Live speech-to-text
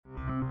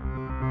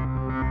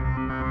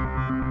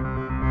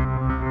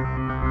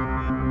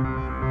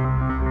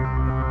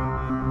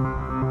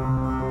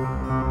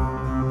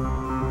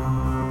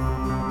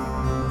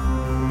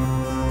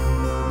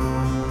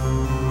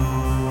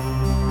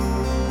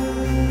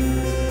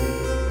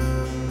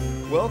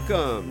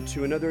Welcome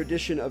to another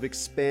edition of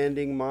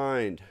Expanding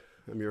Mind.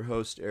 I'm your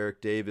host,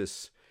 Eric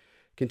Davis,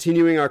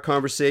 continuing our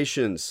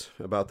conversations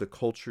about the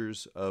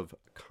cultures of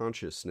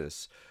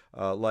consciousness.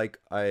 Like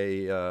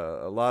a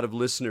lot of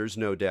listeners,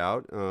 no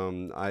doubt,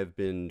 I've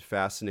been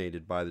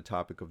fascinated by the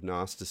topic of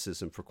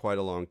Gnosticism for quite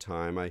a long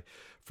time. I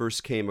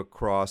first came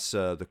across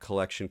the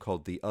collection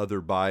called The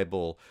Other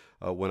Bible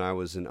when I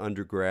was an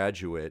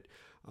undergraduate.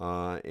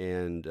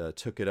 And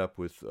took it up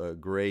with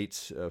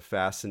great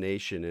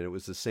fascination. And it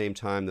was the same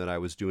time that I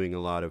was doing a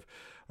lot of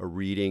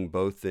reading,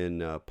 both in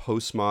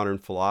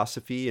postmodern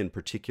philosophy, and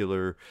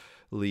particularly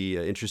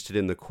interested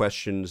in the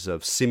questions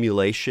of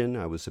simulation.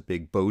 I was a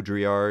big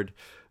Baudrillard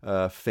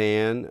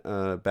fan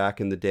back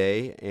in the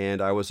day,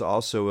 and I was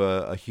also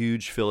a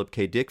huge Philip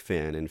K. Dick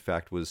fan. In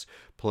fact, was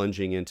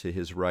plunging into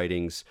his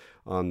writings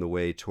on the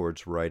way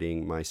towards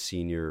writing my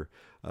senior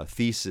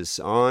thesis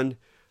on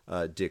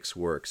Dick's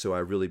work. So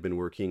I've really been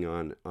working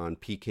on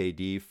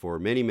PKD for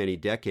many, many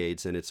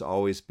decades, and it's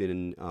always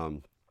been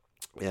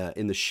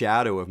in the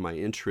shadow of my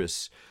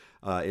interests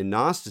in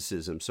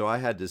Gnosticism. So I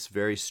had this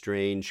very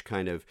strange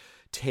kind of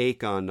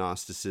take on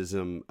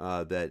Gnosticism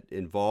that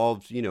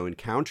involved,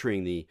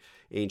 encountering the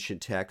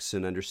ancient texts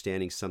and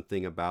understanding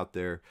something about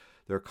their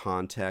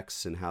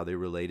contexts and how they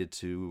related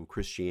to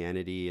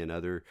Christianity and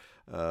other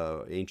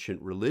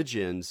ancient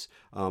religions.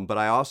 But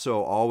I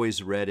also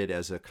always read it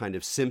as a kind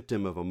of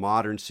symptom of a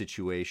modern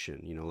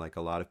situation. Like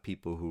a lot of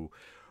people who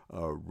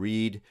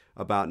read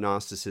about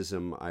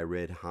Gnosticism. I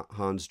read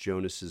Hans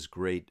Jonas's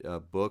great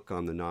book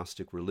on the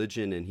Gnostic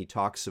religion, and he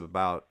talks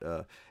about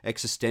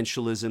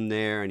existentialism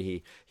there, and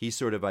he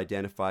sort of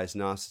identifies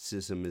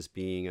Gnosticism as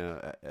being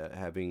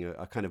having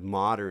a kind of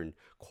modern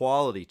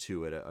quality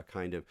to it, a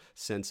kind of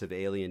sense of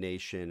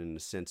alienation and a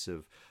sense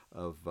of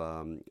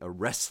a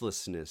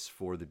restlessness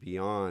for the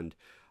beyond.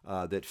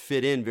 That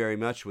fit in very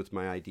much with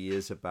my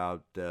ideas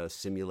about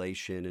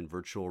simulation and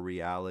virtual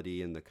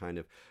reality and the kind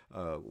of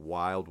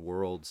wild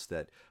worlds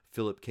that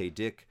Philip K.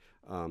 Dick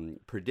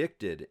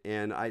predicted.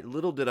 And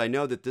little did I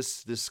know that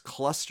this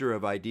cluster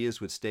of ideas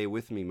would stay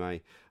with me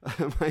my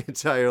my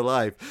entire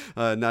life,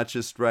 not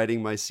just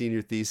writing my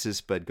senior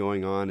thesis, but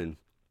going on, and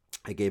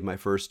I gave my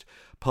first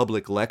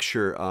public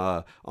lecture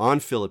on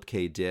Philip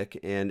K. Dick,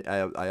 and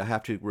I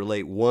have to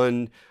relate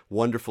one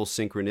wonderful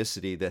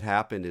synchronicity that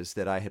happened is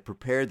that I had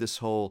prepared this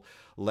whole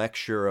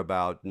lecture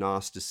about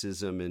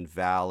Gnosticism and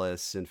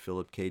Valis and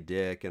Philip K.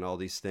 Dick and all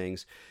these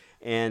things.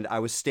 And I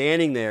was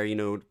standing there,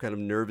 kind of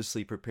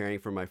nervously preparing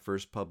for my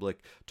first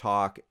public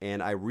talk,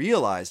 and I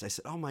realized, I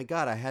said, "Oh my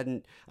God,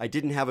 I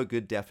didn't have a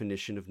good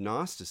definition of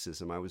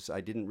Gnosticism.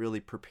 I didn't really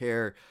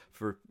prepare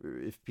for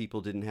if people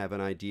didn't have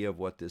an idea of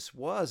what this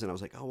was." And I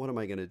was like, "Oh, what am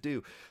I going to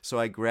do?" So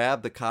I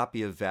grabbed the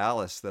copy of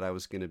Valis that I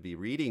was going to be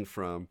reading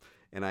from,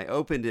 and I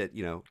opened it,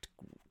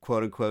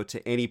 quote unquote,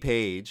 to any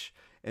page.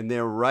 And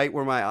there, right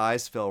where my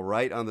eyes fell,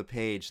 right on the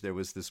page, there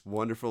was this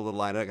wonderful little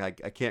line. I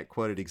can't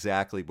quote it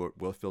exactly, but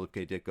Philip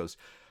K. Dick goes,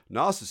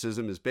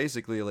 "Gnosticism is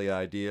basically the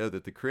idea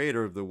that the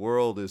creator of the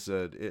world is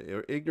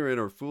an ignorant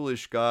or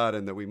foolish God,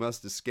 and that we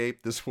must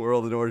escape this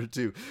world in order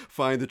to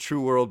find the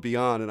true world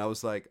beyond." And I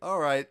was like, "All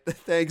right,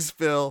 thanks,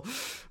 Phil."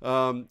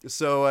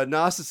 So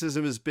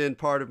Gnosticism has been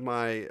part of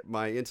my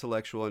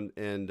intellectual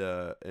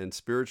and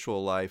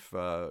spiritual life,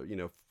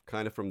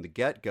 kind of from the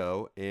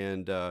get-go,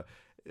 and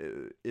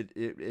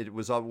it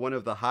was one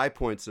of the high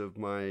points of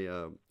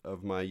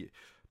my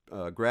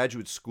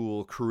graduate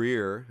school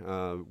career,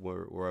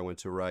 where I went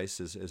to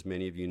Rice, as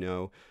many of you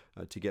know,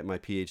 to get my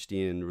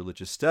PhD in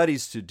religious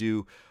studies, to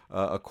do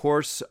a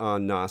course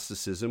on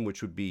Gnosticism,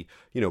 which would be,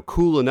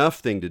 cool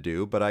enough thing to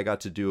do, but I got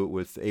to do it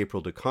with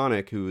April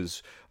DeConnick, who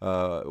is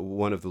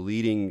one of the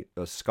leading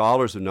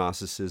scholars of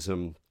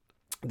Gnosticism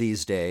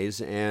these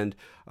days, and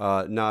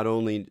not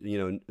only,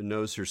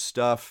 knows her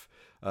stuff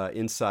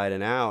inside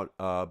and out,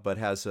 but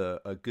has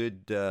a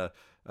good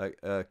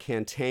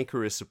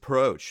cantankerous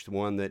approach,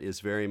 one that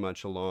is very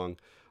much along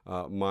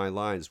my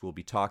lines. We'll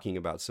be talking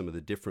about some of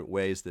the different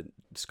ways that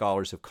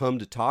scholars have come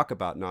to talk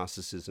about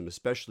Gnosticism,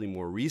 especially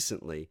more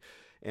recently,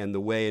 and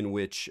the way in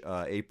which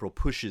April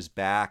pushes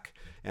back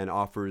and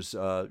offers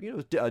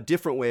a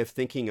different way of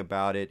thinking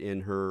about it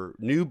in her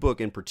new book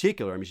in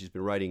particular. I mean, she's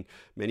been writing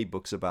many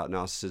books about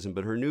Gnosticism,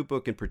 but her new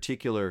book in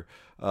particular,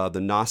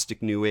 The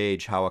Gnostic New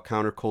Age, How a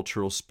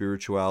Countercultural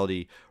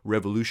Spirituality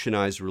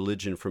Revolutionized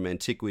Religion from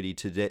Antiquity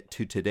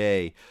to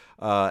Today,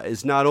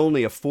 is not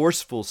only a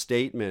forceful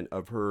statement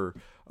of her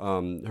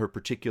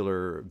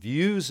particular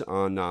views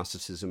on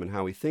Gnosticism and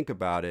how we think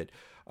about it,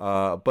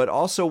 but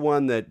also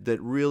one that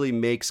really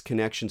makes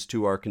connections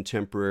to our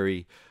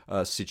contemporary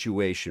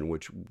situation,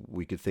 which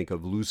we could think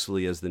of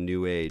loosely as the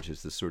New Age,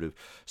 as the sort of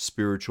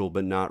spiritual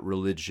but not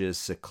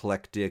religious,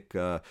 eclectic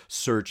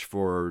search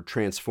for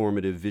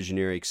transformative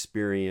visionary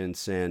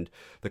experience and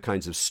the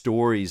kinds of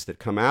stories that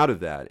come out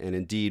of that. And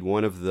indeed,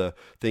 one of the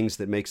things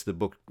that makes the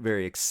book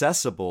very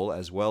accessible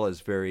as well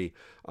as very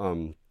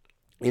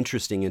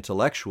interesting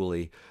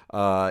intellectually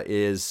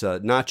is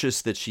not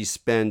just that she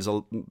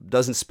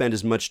doesn't spend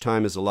as much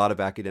time as a lot of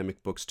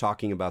academic books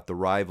talking about the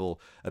rival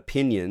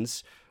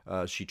opinions.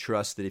 She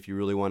trusts that if you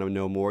really want to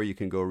know more, you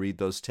can go read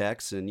those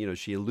texts, and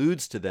she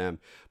alludes to them.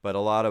 But a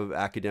lot of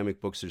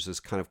academic books, there's this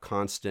kind of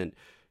constant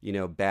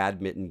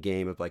badminton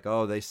game of like,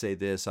 oh, they say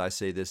this, I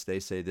say this, they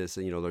say this,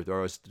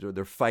 and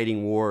they're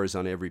fighting wars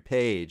on every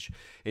page.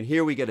 And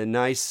here we get a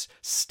nice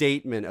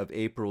statement of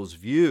April's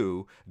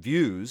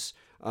views.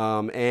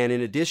 And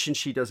in addition,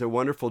 she does a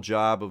wonderful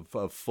job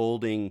of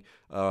folding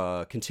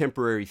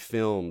contemporary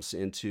films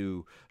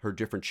into her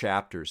different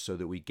chapters so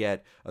that we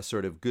get a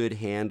sort of good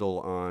handle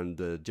on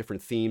the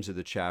different themes of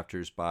the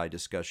chapters by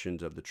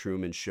discussions of The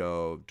Truman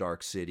Show,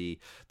 Dark City,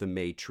 The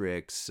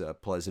Matrix,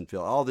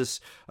 Pleasantville, all this,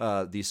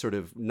 these sort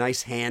of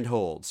nice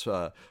handholds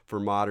for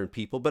modern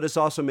people. But it's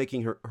also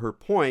making her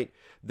point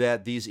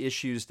that these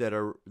issues that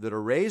are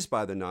raised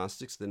by the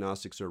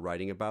Gnostics are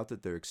writing about,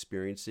 that they're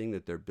experiencing,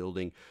 that they're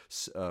building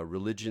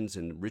religions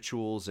and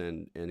rituals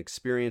and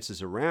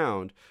experiences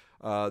around,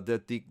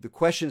 that the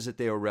questions that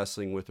they are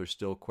wrestling with are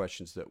still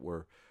questions that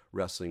we're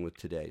wrestling with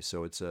today.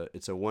 So it's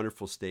a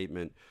wonderful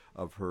statement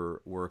of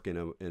her work in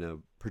a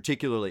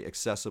particularly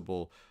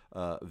accessible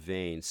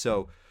vein.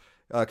 So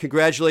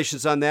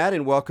congratulations on that,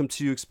 and welcome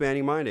to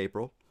Expanding Mind,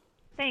 April.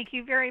 Thank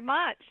you very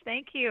much.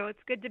 Thank you.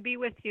 It's good to be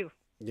with you.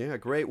 Yeah,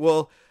 great.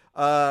 Well,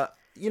 I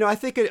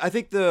think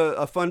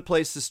a fun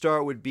place to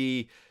start would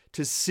be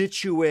to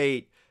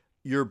situate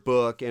your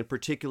book, and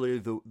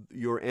particularly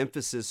your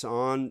emphasis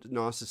on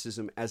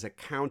Gnosticism as a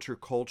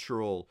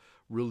countercultural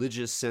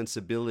religious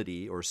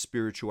sensibility or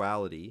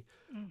spirituality,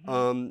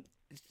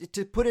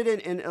 to put it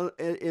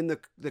in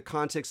the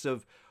context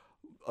of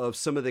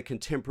some of the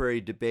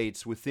contemporary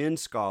debates within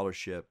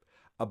scholarship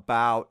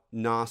about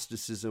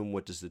Gnosticism.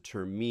 What does the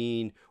term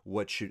mean?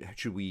 What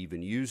should we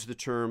even use the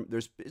term?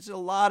 It's a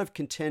lot of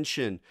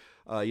contention,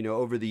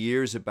 over the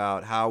years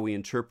about how we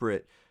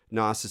interpret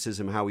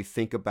Gnosticism, how we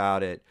think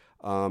about it.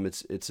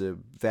 It's a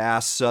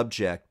vast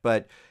subject,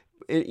 but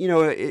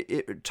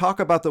talk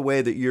about the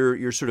way that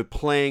you're sort of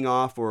playing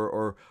off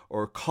or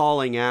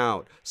calling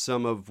out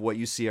some of what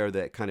you see are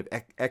the kind of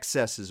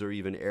excesses or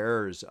even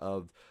errors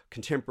of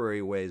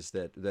contemporary ways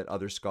that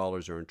other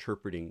scholars are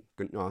interpreting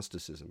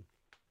Gnosticism.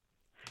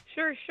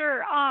 Sure.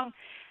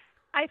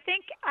 I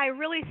think I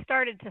really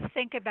started to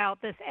think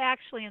about this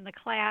actually in the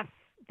class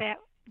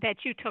that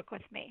you took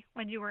with me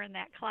when you were in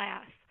that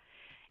class.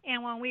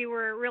 And when we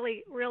were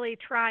really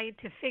trying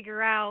to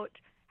figure out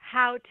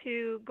how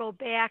to go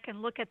back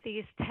and look at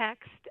these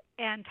texts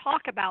and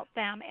talk about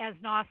them as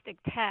Gnostic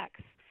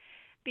texts,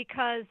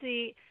 because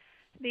the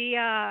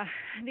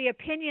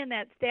opinion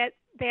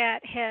that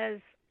has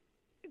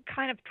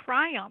kind of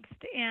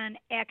triumphed in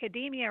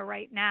academia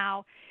right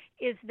now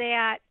is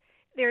that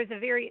there's a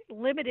very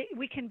limited,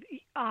 we can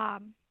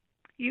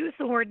use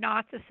the word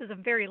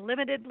Gnosticism very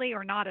limitedly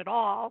or not at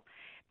all,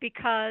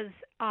 because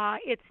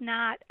it's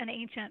not an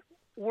ancient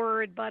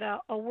word, but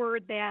a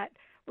word that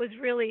was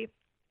really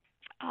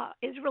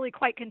is really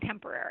quite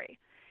contemporary,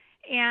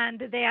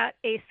 and that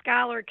a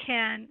scholar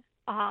can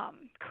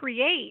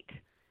create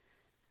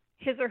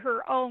his or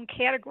her own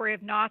category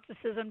of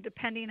Gnosticism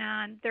depending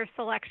on their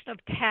selection of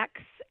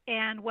texts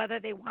and whether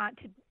they want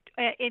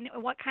to, in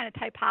what kind of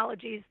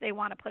typologies they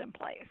want to put in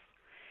place.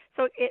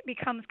 So it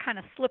becomes kind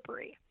of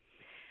slippery.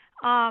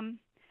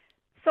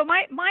 So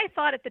my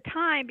thought at the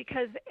time,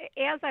 because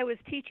as I was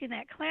teaching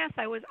that class,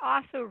 I was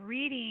also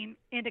reading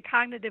into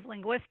cognitive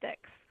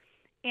linguistics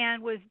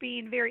and was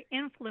being very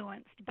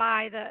influenced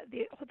by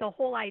the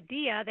whole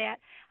idea that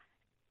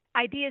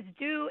ideas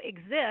do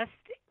exist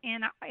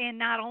in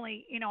not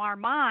only our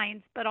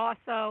minds, but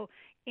also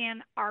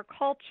in our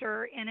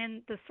culture and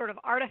in the sort of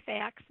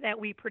artifacts that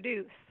we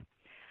produce.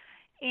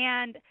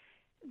 And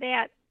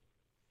that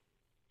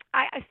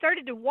I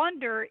started to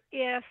wonder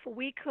if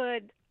we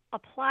could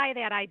apply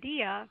that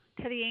idea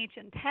to the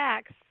ancient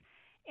texts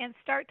and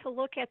start to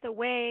look at the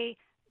way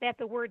that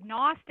the word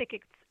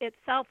Gnostic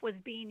itself was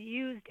being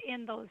used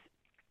in those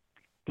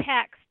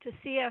texts, to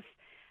see if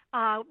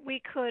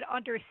we could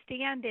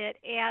understand it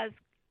as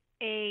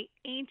an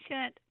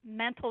ancient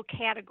mental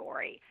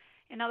category.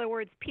 In other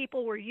words,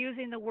 people were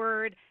using the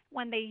word.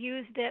 When they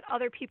used it,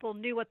 other people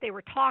knew what they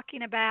were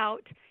talking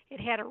about. It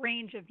had a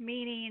range of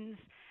meanings,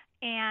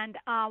 and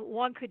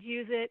one could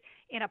use it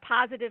in a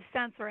positive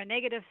sense or a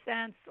negative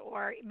sense,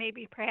 or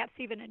maybe perhaps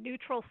even a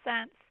neutral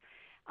sense,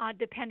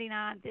 depending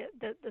on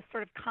the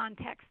sort of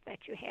context that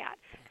you had.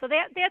 So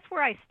that's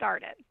where I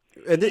started.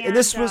 And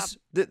this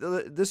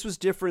was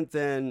different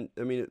than,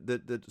 I mean,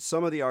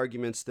 some of the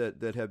arguments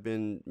that have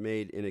been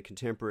made in a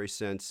contemporary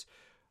sense.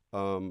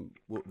 The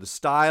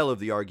style of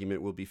the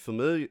argument will be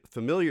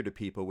familiar to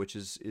people, which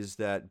is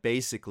that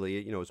basically,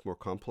 it's a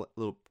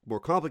little more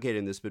complicated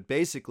than this, but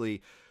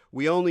basically,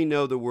 we only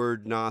know the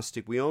word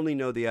Gnostic. We only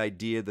know the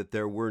idea that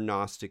there were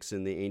Gnostics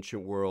in the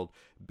ancient world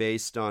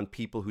based on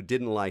people who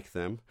didn't like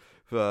them,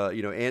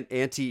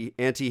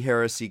 anti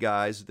heresy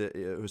guys that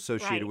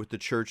associated Right. with the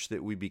church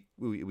that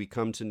we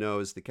come to know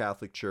as the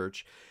Catholic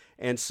Church.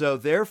 And so,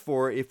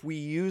 therefore, if we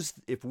use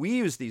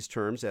these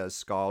terms as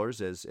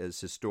scholars, as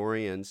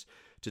historians,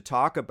 to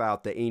talk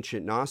about the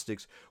ancient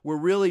Gnostics, we're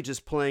really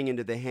just playing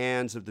into the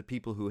hands of the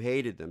people who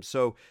hated them.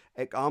 So,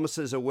 almost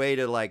as a way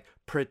to like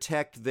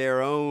protect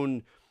their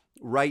own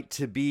right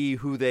to be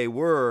who they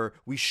were,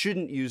 we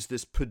shouldn't use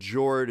this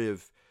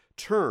pejorative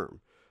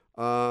term.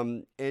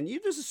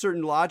 There's a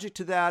certain logic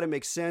to that. It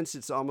makes sense.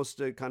 It's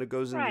almost kind of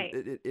goes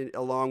Right.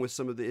 along with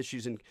some of the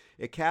issues in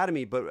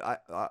academy.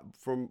 But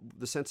from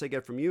the sense I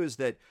get from you is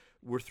that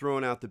we're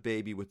throwing out the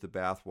baby with the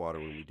bathwater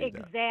when we do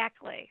that.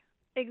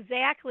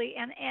 Exactly.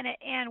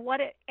 And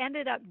what it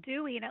ended up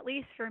doing, at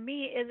least for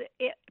me, is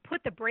it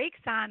put the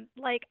brakes on.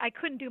 Like, I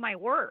couldn't do my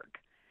work.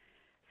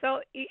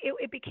 So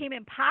it became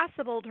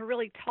impossible to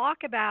really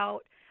talk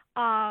about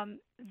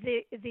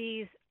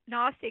these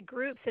Gnostic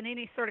groups in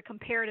any sort of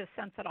comparative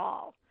sense at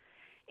all.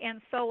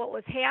 And so what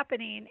was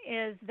happening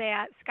is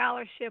that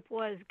scholarship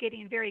was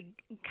getting very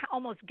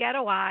almost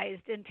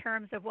ghettoized in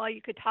terms of, well,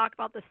 you could talk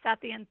about the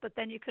Sethians, but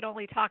then you could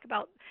only talk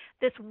about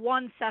this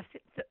one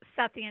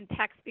Sethian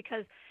text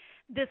because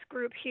this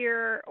group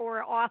here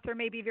or author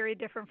may be very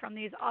different from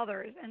these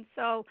others. And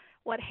so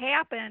what's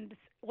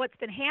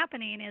been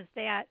happening is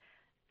that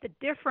the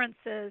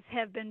differences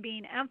have been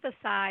being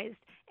emphasized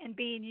and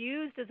being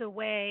used as a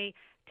way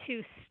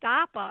to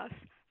stop us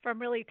from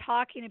really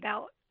talking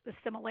about the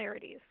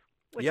similarities,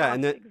 which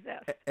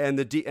exist. And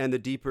the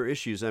deeper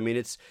issues. I mean,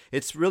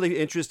 it's really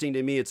interesting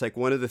to me. It's like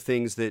one of the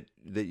things that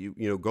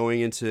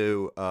going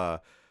into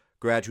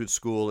graduate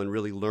school and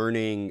really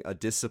learning a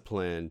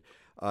discipline.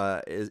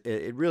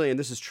 It really, and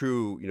this is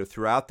true,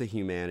 throughout the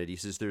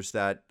humanities, is there's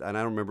that, and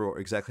I don't remember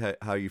exactly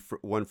how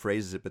one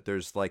phrases it, but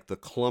there's like the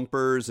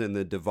clumpers and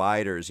the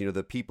dividers,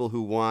 the people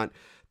who want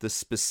the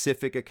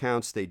specific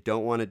accounts, they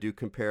don't want to do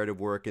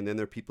comparative work, and then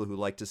there are people who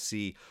like to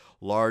see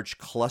large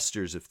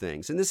clusters of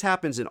things. And this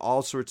happens in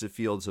all sorts of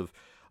fields of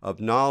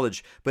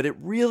knowledge, but it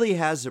really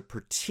has a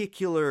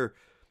particular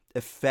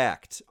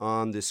effect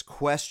on this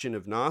question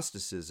of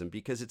Gnosticism,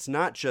 because it's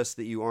not just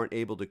that you aren't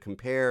able to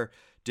compare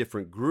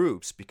different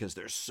groups, because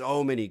there's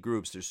so many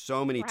groups, there's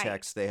so many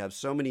texts, they have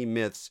so many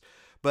myths,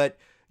 but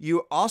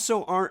you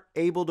also aren't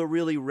able to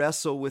really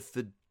wrestle with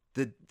the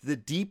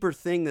deeper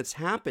thing that's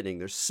happening.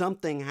 There's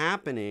something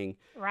happening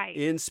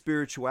in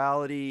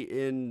spirituality,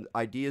 in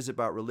ideas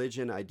about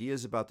religion,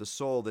 ideas about the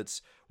soul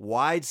that's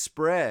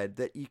widespread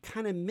that you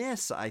kind of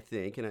miss, I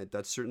think, and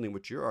that's certainly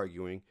what you're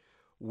arguing,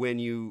 when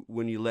you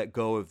let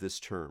go of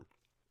this term.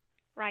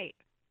 Right.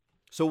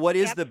 So what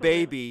is the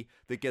baby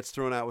that gets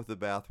thrown out with the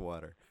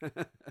bathwater?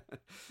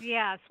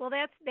 Yes, well,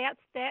 that's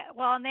that.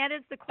 Well, and that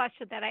is the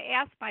question that I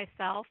asked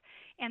myself,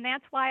 and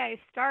that's why I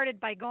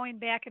started by going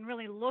back and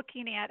really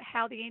looking at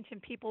how the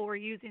ancient people were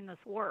using this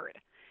word.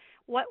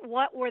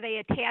 What were they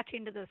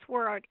attaching to this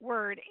word?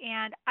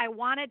 And I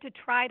wanted to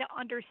try to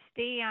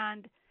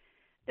understand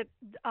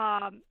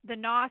the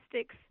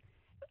Gnostics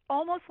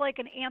almost like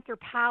an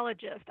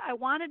anthropologist. I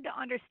wanted to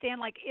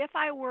understand, like, if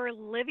I were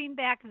living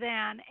back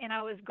then and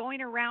I was going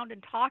around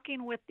and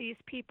talking with these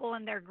people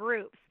in their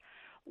groups,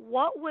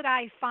 what would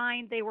I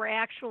find they were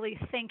actually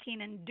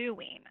thinking and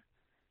doing?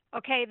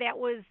 Okay,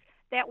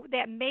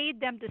 that made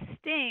them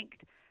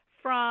distinct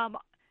from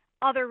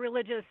other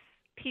religious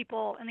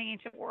people in the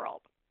ancient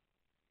world.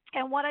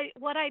 And what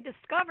I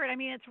discovered, I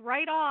mean, it's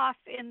right off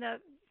in the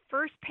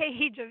first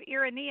page of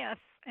Irenaeus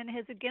and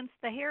his Against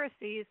the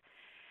Heresies,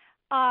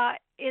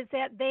 is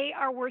that they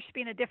are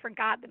worshiping a different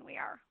God than we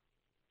are,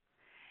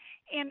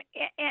 and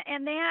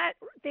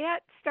that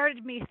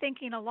started me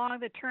thinking along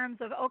the terms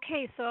of,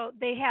 okay, so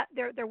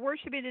they're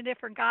worshiping a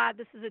different God.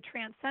 This is a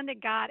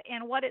transcendent God,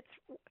 and what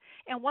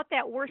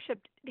that worship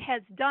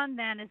has done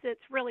then is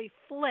it's really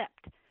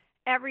flipped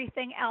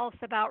everything else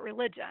about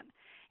religion.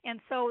 And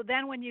so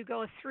then when you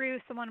go through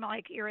someone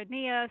like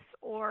Irenaeus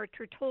or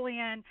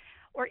Tertullian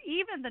or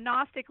even the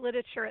Gnostic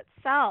literature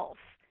itself,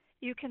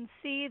 you can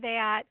see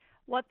that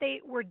what they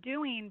were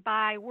doing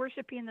by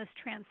worshiping this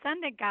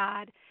transcendent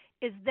God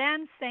is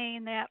then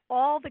saying that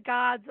all the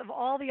gods of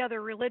all the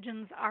other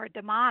religions are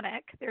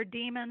demonic. They're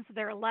demons,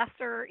 they're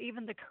lesser,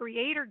 even the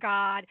creator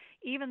God,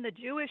 even the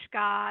Jewish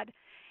God.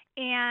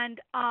 And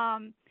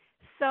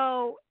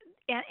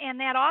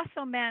that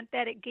also meant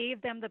that it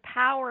gave them the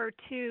power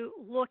to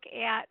look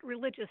at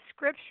religious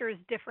scriptures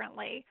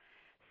differently.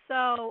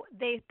 So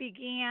they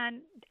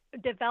began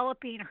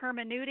developing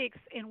hermeneutics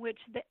in which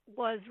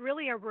was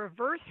really a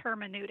reverse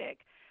hermeneutic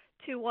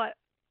to what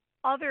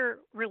other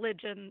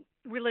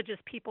religious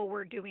people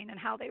were doing and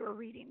how they were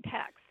reading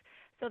texts.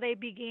 So they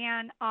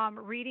began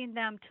reading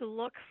them to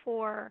look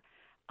for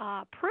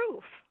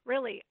proof,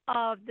 really,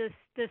 of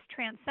this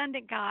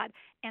transcendent God,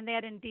 and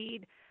that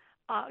indeed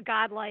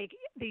God, like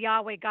the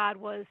Yahweh God,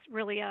 was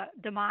really a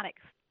demonic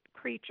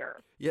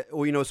creature. Yeah,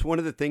 well, it's one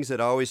of the things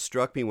that always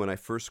struck me when I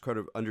first kind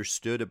of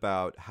understood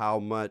about how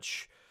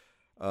much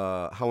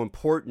how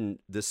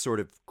important this sort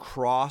of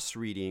cross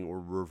reading or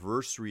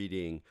reverse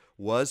reading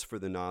was for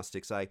the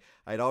Gnostics.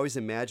 I'd always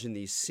imagined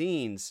these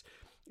scenes,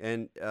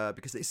 and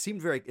because they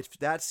seemed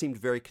that seemed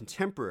very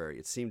contemporary.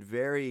 It seemed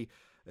very.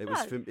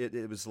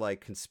 It was like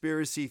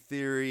conspiracy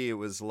theory. It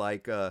was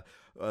like a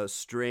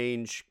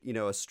strange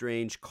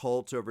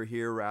cult over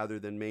here rather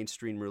than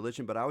mainstream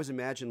religion. But I always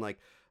imagined like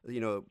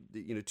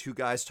two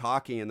guys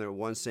talking, and the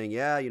one saying,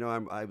 "Yeah,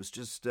 I was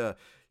just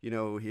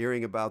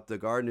hearing about the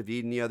Garden of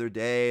Eden the other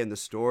day and the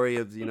story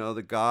of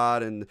the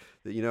God and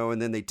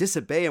and then they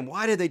disobey him.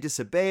 Why did they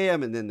disobey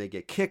him? And then they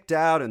get kicked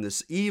out, and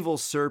this evil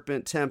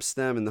serpent tempts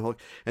them, and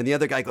the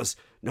other guy goes,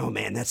 "No,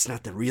 man, that's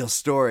not the real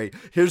story.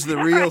 Here's the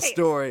real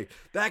story.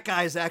 That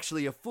guy's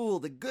actually a fool.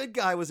 The good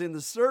guy was in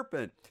the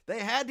serpent. They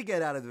had to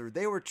get out of there.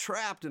 They were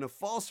trapped in a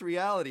false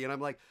reality." And I'm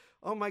like,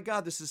 oh my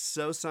God, this is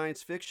so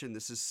science fiction.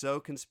 This is so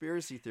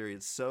conspiracy theory.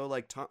 It's so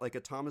like a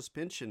Thomas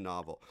Pynchon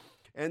novel.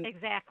 And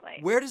exactly.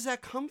 Where does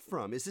that come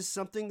from? Is this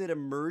something that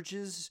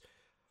emerges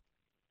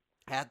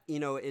at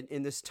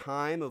in this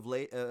time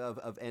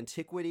of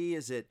antiquity?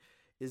 Is it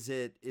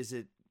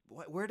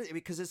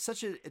because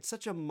it's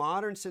such a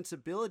modern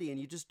sensibility,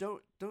 and you just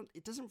don't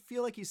it doesn't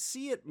feel like you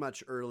see it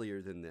much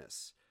earlier than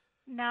this.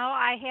 No,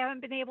 I haven't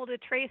been able to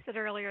trace it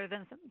earlier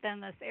than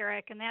this,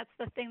 Eric, and that's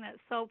the thing that's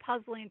so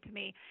puzzling to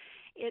me.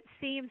 It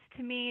seems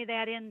to me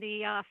that in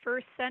the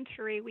first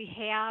century we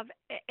have,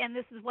 and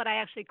this is what I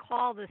actually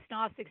call this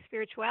Gnostic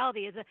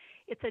spirituality,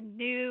 it's a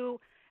new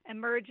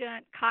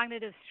emergent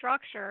cognitive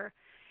structure,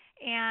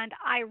 and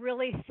I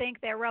really think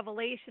that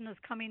revelation is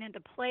coming into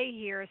play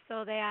here.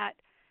 So that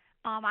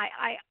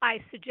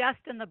I suggest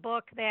in the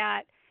book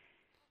that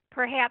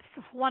perhaps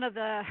one of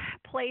the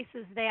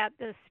places that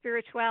the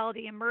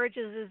spirituality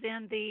emerges is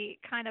in the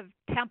kind of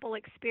temple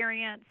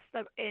experience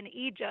in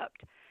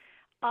Egypt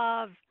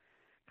of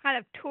kind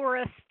of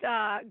tourist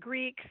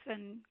Greeks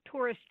and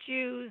tourist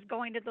Jews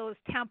going to those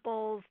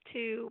temples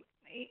to,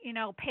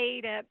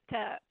 pay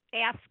to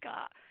ask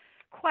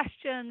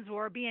questions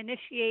or be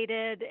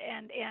initiated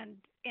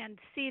and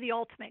see the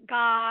ultimate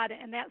God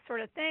and that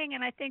sort of thing.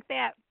 And I think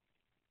that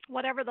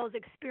whatever those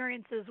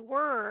experiences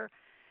were,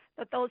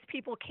 that those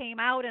people came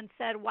out and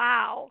said,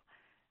 "Wow,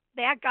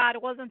 that God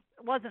wasn't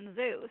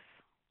Zeus.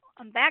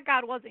 That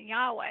God wasn't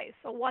Yahweh,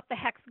 so what the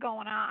heck's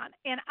going on?"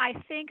 And I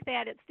think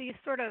that it's these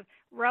sort of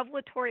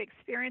revelatory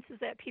experiences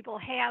that people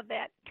have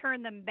that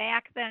turn them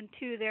back then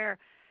to their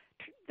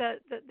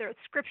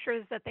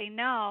scriptures that they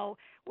know,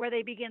 where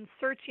they begin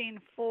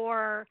searching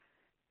for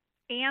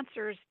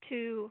answers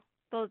to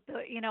those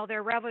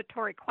their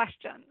revelatory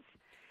questions.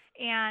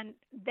 And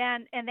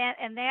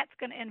that's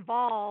going to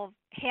involve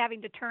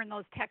having to turn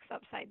those texts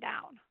upside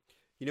down.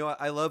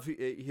 I love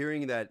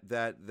hearing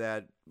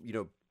that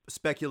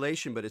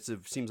speculation, but it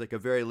seems like a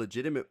very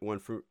legitimate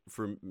one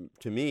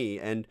to me.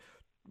 And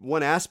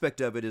one aspect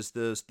of it is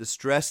the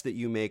stress that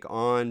you make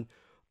on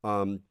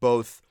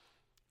both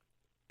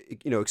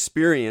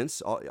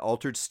experience,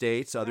 altered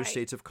states, other Right.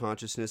 states of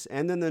consciousness,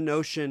 and then the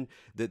notion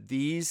that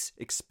these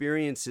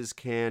experiences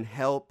can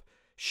help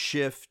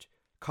shift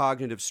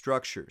cognitive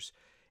structures.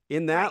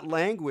 In that Right.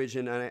 language,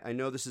 and I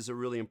know this is a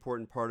really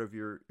important part of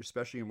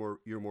especially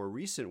your more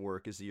recent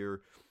work, is that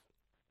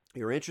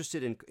you're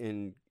interested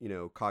in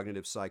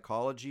cognitive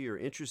psychology. You're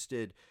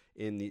interested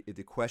in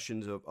the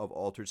questions of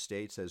altered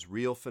states as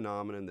real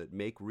phenomenon that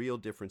make real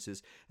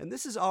differences. And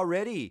this is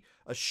already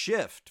a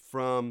shift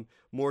from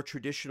more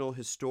traditional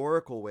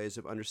historical ways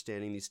of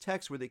understanding these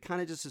texts, where they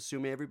kind of just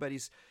assume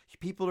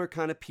people are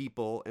kind of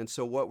people. And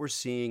so what we're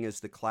seeing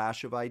is the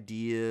clash of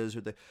ideas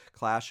or the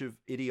clash of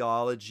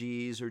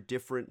ideologies or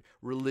different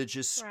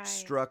religious Right.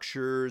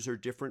 structures or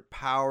different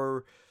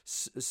power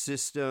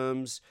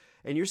systems.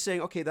 And you're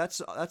saying, okay,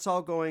 that's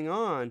all going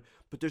on,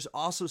 but there's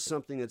also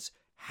something that's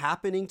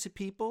happening to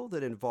people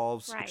that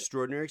involves Right.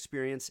 extraordinary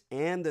experience,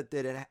 and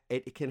that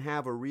it can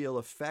have a real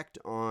effect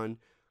on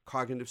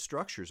cognitive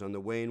structures, on the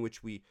way in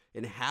which we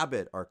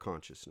inhabit our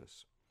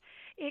consciousness.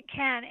 It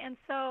can. And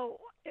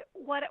so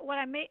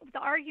the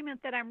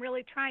argument that I'm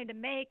really trying to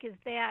make is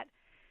that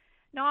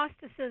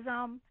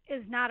Gnosticism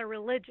is not a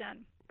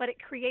religion, but it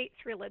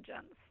creates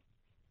religions.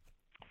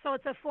 So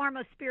it's a form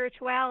of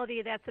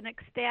spirituality that's an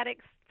ecstatic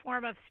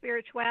form of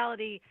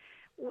spirituality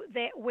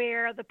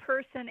where the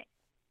person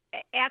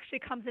actually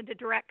comes into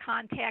direct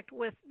contact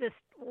with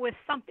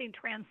something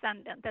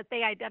transcendent that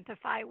they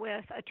identify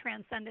with, a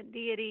transcendent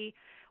deity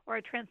or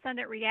a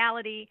transcendent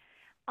reality.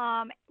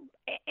 And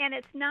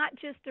it's not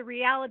just a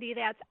reality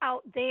that's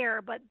out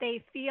there, but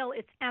they feel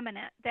it's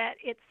immanent, that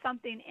it's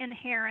something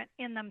inherent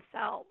in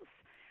themselves.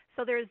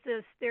 So there's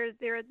this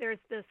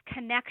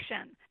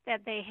connection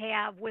that they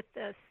have with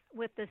this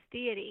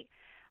deity,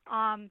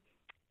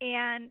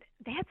 and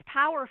that's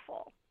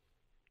powerful.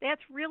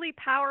 That's really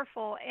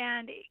powerful.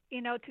 And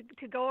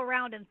to go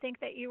around and think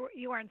that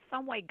you are in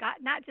some way God,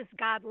 not just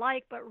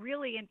God-like, but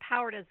really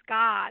empowered as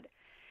God.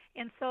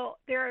 And so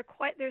there's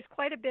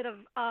quite a bit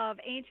of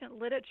ancient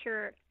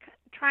literature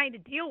trying to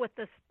deal with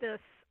this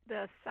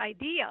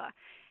idea,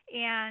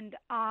 and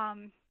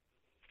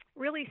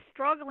really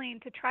struggling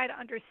to try to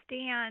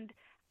understand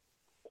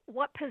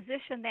what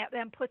position that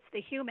then puts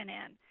the human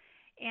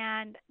in.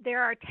 And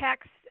there are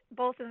texts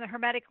both in the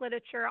Hermetic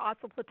literature,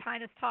 also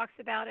Plotinus talks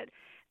about it,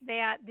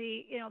 that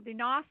the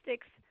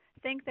Gnostics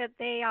think that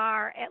they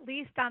are at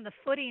least on the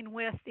footing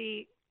with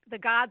the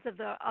gods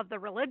of the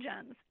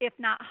religions, if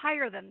not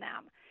higher than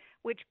them,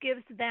 which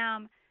gives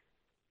them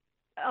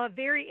a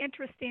very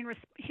interesting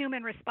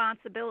human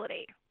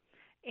responsibility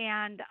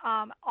and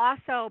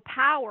also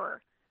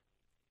power.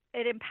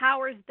 It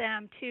empowers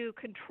them to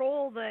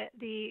control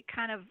the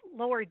kind of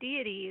lower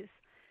deities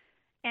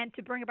and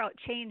to bring about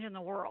change in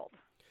the world.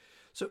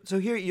 So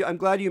here, I'm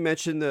glad you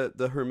mentioned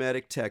the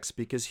Hermetic text,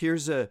 because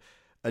here's a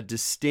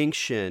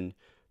distinction,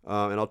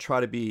 and I'll try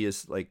to be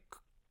as like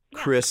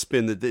crisp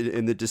in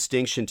the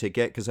distinction to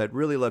get, because I'd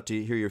really love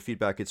to hear your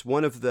feedback. It's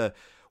one of the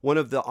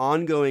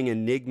ongoing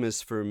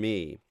enigmas for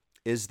me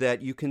is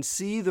that you can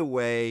see the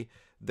way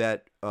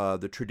that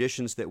the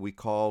traditions that we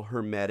call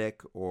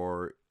Hermetic,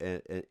 or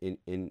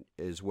in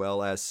as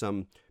well as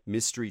some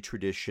mystery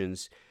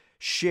traditions,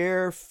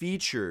 share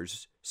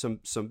features, some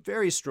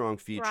very strong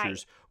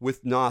features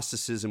with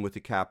Gnosticism with a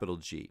capital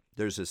G.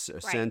 There's a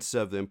sense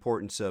of the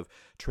importance of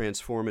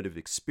transformative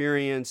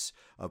experience,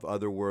 of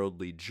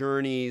otherworldly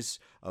journeys,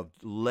 of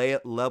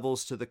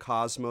levels to the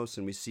cosmos,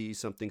 and we see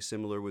something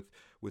similar with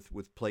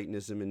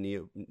Platonism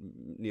and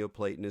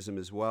Neoplatonism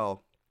as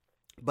well.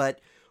 But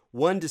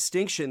one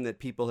distinction that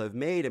people have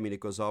made, I mean, it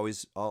goes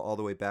always all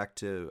the way back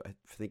to, I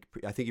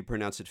think you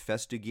pronounce it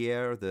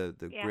Festugière, the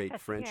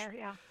great French.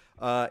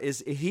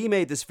 Is he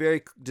made this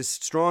very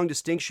strong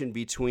distinction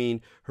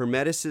between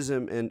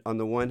Hermeticism and on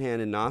the one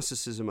hand and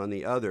Gnosticism on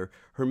the other.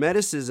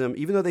 Hermeticism,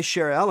 even though they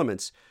share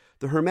elements,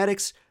 the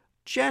Hermetics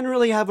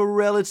generally have a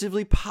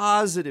relatively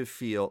positive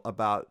feel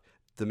about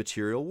the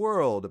material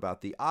world,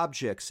 about the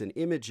objects and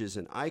images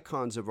and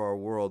icons of our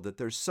world, that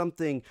there's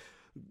something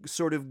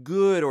sort of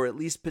good, or at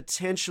least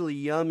potentially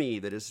yummy,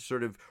 that is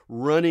sort of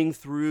running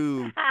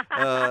through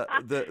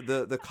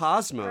the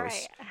cosmos.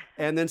 Right.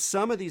 And then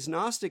some of these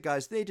Gnostic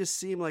guys, they just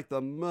seem like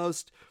the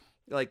most,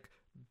 like,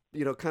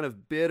 kind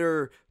of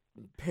bitter,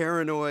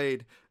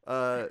 paranoid.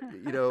 They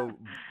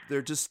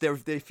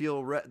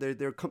feel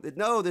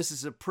no, this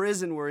is a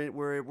prison.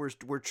 We're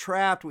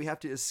trapped. We have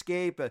to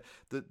escape.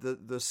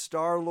 The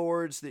Star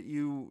Lords that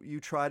you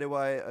try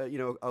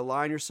to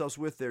align yourselves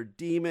with, they're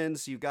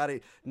demons. You got to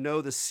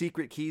know the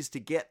secret keys to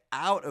get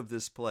out of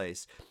this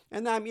place.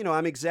 And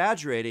I'm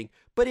exaggerating,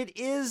 but it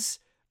is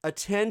a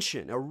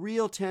tension, a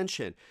real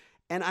tension.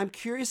 And I'm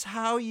curious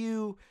how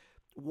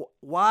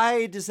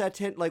why does that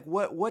tend, like,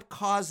 what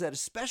caused that,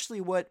 especially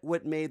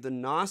what made the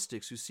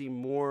Gnostics, who seem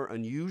more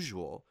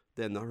unusual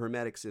than the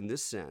Hermetics in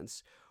this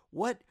sense,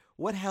 what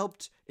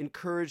helped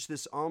encourage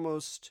this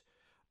almost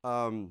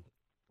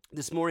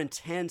this more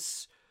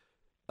intense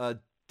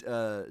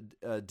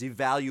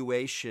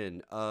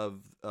devaluation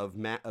of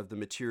the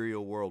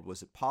material world?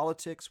 Was it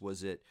politics?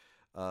 Was it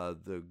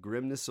the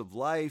grimness of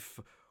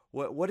life?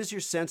 What is your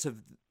sense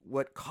of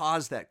what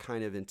caused that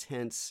kind of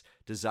intense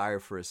desire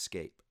for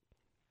escape?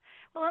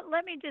 Well,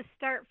 let me just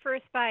start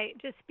first by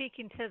just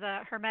speaking to the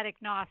Hermetic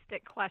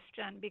Gnostic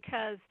question,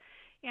 because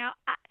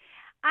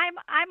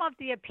I'm of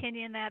the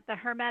opinion that the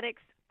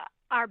Hermetics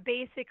are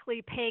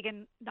basically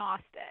pagan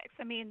Gnostics.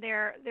 I mean,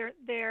 it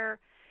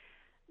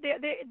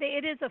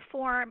is a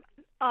form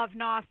of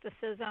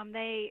Gnosticism.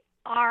 They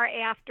are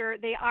after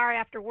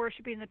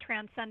worshiping the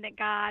transcendent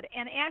God,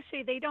 and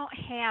actually they don't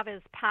have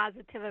as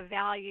positive a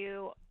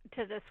value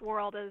to this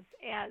world as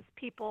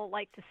people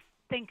like to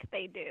think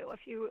they do.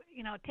 If you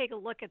take a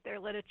look at their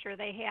literature,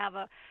 they have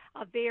a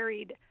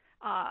varied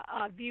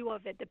view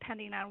of it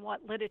depending on what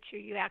literature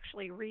you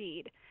actually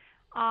read.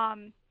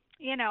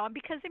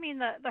 Because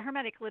the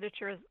Hermetic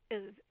literature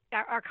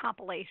are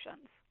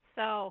compilations,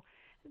 so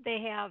they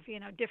have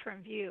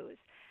different views.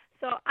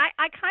 So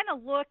I kind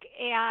of look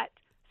at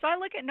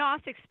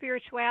Gnostic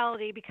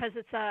spirituality because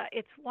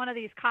it's one of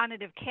these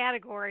cognitive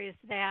categories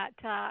that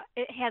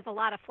it has a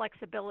lot of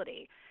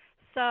flexibility.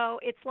 So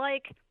it's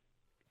like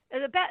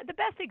the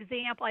best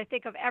example I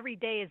think of every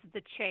day is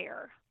the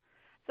chair.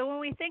 So when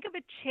we think of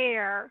a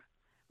chair,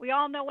 we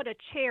all know what a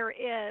chair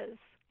is.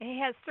 It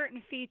has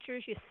certain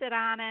features. You sit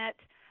on it.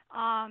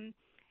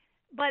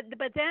 But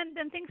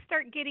then things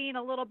start getting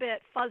a little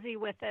bit fuzzy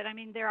with it. I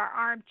mean, there are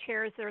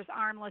armchairs, there's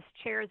armless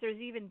chairs, there's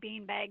even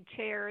beanbag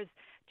chairs.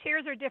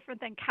 Chairs are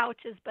different than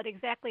couches, but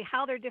exactly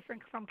how they're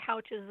different from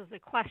couches is a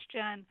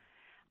question.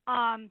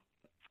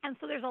 And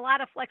so there's a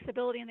lot of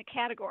flexibility in the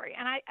category.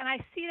 And I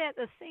see that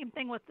the same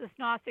thing with this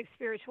Gnostic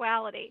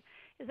spirituality,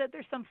 is that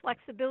there's some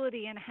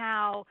flexibility in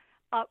how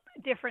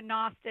different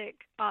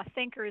Gnostic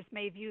thinkers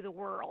may view the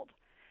world.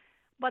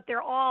 But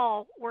they're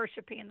all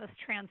worshiping this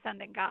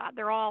transcendent God.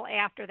 They're all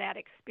after that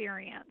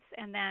experience,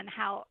 and then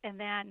how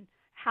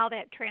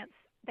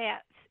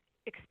that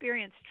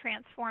experience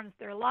transforms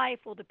their life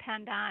will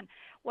depend on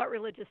what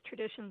religious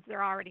traditions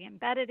they're already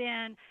embedded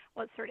in,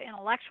 what sort of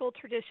intellectual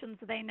traditions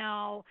they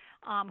know,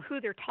 who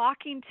they're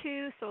talking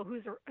to, so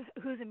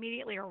who's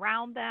immediately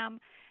around them,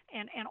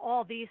 and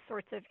all these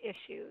sorts of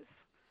issues.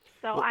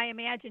 So I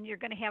imagine you're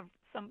going to have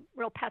some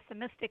real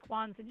pessimistic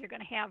ones, and you're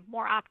going to have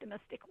more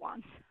optimistic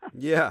ones.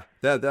 Yeah,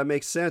 that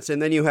makes sense.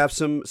 And then you have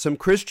some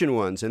Christian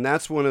ones, and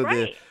that's one of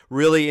the Right.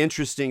 really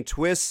interesting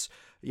twists.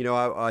 You know,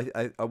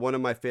 I one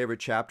of my favorite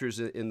chapters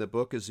in the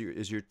book is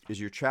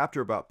your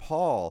chapter about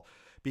Paul,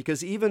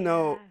 because even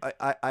though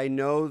Yeah. I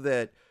know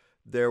that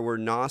there were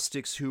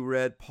Gnostics who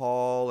read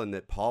Paul, and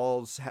that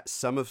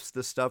some of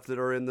the stuff that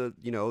are in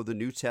the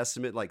New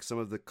Testament, like some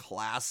of the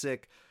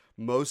classic,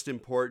 most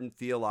important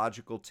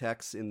theological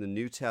texts in the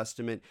New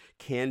Testament,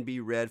 can be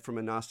read from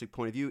a Gnostic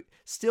point of view.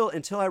 Still,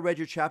 until I read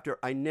your chapter,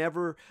 I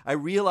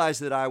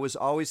realized that I was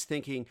always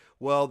thinking,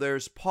 well,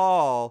 there's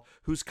Paul,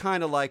 who's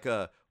kind of like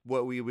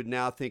what we would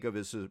now think of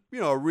as a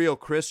real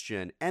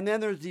Christian, and then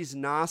there's these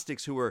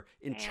Gnostics who are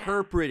Yeah.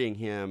 interpreting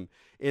him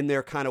in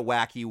their kind of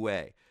wacky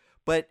way.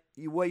 But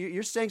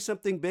you're saying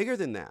something bigger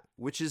than that,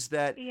 which is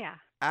that Yeah.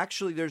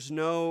 actually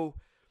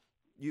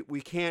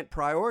we can't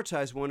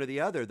prioritize one or the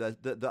other.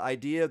 The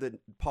idea that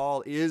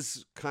Paul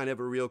is kind of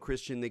a real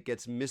Christian that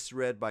gets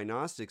misread by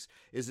Gnostics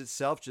is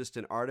itself just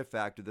an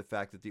artifact of the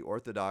fact that the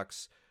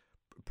Orthodox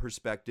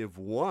perspective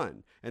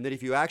won. And that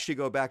if you actually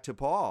go back to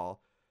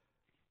Paul,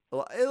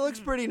 well, it looks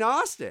pretty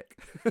Gnostic.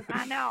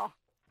 I know.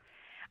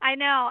 I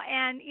know.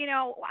 And,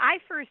 I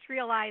first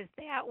realized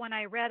that when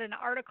I read an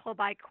article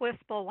by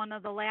Quispel, one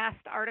of the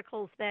last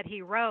articles that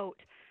he wrote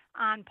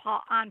on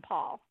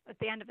Paul at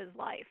the end of his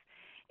life,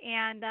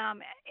 and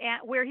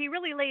where he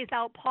really lays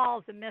out Paul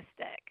as a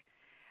mystic.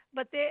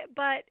 But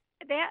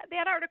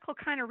that article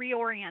kind of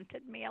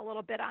reoriented me a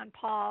little bit on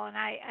Paul, and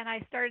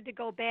I started to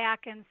go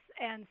back and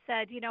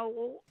said,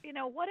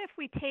 what if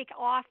we take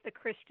off the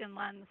Christian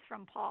lens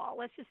from Paul?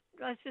 Let's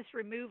just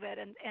remove it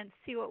and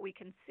see what we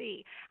can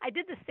see. I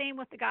did the same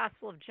with the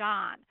Gospel of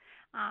John,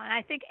 and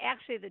I think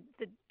actually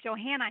the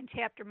Johannine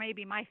chapter may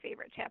be my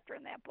favorite chapter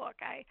in that book.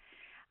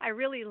 I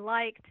really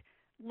liked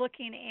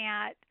looking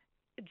at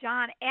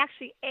John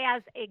actually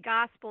as a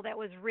gospel that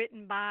was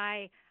written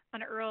by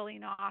an early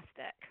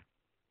Gnostic.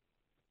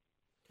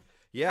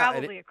 Yeah,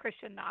 Probably a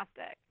Christian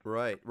Gnostic.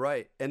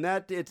 right. And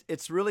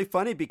it's really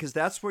funny because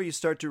that's where you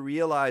start to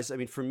realize, I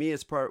mean, for me,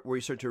 it's part where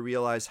you start to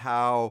realize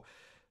how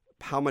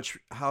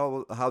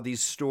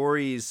these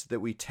stories that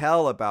we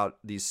tell about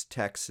these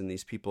texts and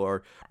these people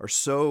are there's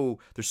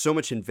so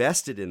much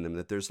invested in them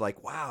that there's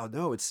like, wow,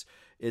 no, it's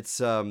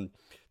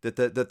that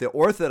the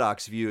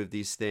Orthodox view of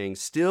these things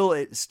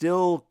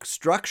still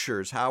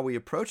structures how we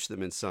approach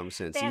them in some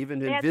sense,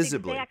 even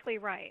invisibly.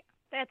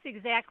 That's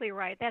exactly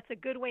right. That's a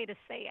good way to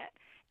say it.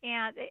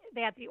 And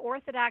that the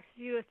Orthodox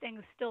view of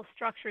things still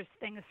structures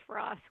things for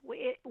us.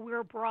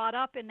 We're brought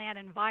up in that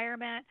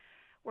environment.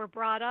 We're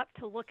brought up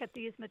to look at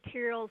these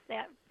materials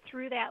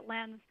through that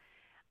lens.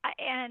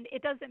 And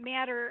it doesn't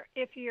matter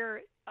if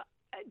you're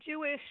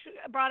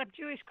brought up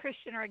Jewish,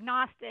 Christian, or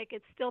agnostic.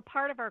 It's still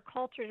part of our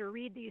culture to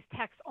read these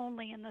texts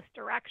only in this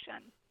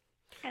direction.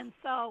 And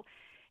so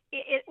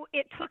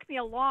it took me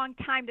a long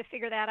time to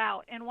figure that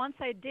out. And once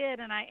I did,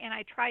 and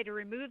I tried to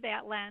remove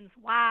that lens,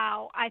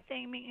 wow, I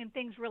think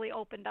things really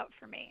opened up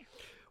for me.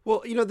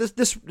 Well,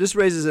 this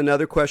raises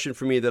another question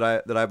for me that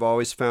I've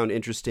always found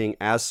interesting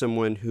as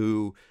someone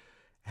who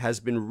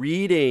has been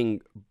reading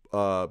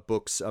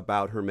books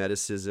about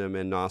Hermeticism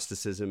and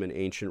Gnosticism and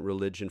ancient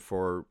religion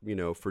for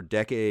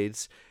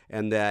decades,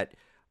 and that,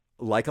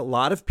 like a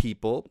lot of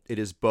people, it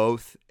is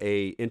both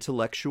a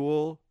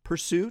intellectual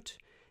pursuit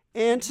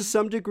and to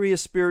some degree a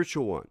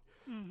spiritual one,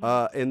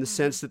 in the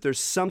sense that there's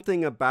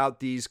something about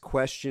these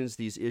questions,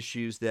 these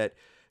issues that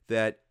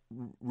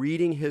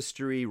reading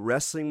history,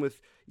 wrestling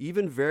with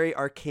even very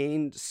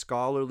arcane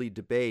scholarly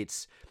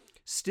debates,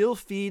 still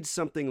feeds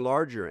something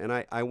larger. And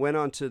I went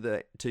on to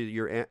the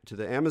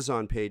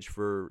Amazon page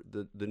for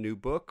the new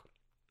book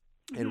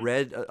and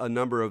read a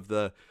number of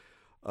the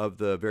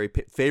very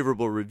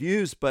favorable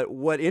reviews. But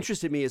what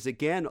interested me is,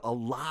 again, a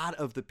lot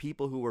of the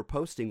people who were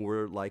posting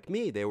were like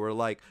me. They were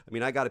like, I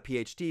mean, I got a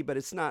PhD, but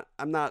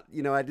I'm not,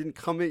 I didn't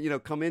come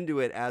into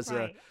it as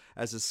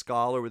a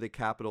scholar with a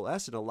capital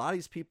S. And a lot of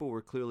these people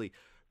were clearly,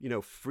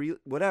 free,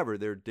 whatever.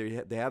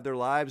 They have their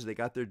lives, they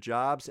got their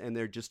jobs, and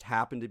they just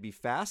happen to be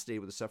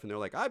fascinated with the stuff. And they're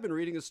like, I've been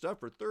reading this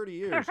stuff for 30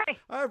 years. Right.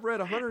 I've read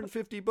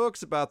 150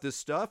 books about this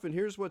stuff, and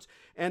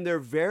and they're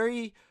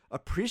very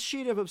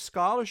appreciative of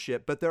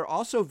scholarship, but they're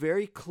also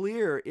very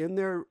clear in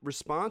their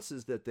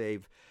responses that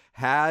they've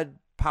had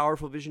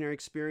powerful visionary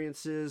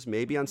experiences,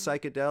 maybe on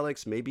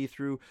psychedelics, maybe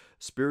through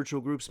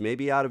spiritual groups,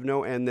 maybe out of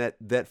and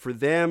that for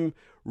them,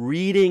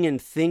 reading and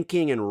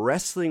thinking and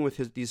wrestling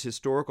with these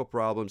historical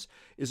problems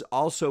is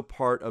also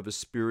part of a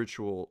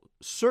spiritual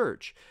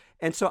search.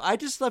 And so I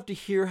just love to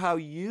hear how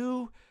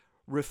you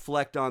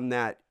reflect on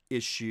that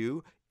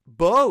issue,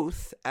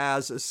 both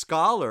as a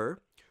scholar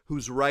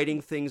who's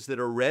writing things that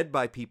are read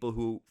by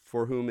people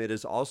for whom it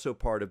is also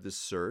part of this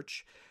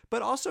search,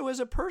 but also as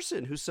a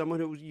person who's someone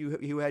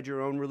who had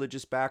your own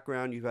religious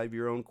background, you have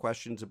your own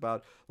questions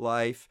about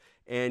life,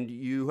 and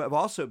you have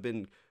also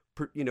been,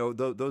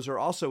 those are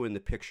also in the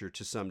picture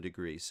to some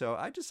degree. So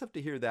I just have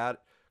to hear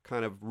that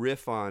kind of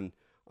riff on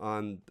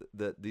on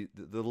the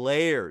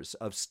layers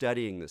of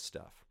studying this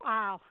stuff?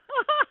 Wow.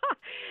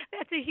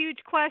 That's a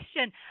huge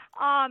question.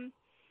 Um,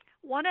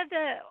 one of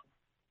the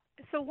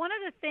one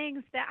of the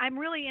things that I'm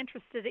really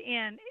interested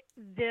in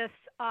this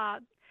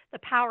the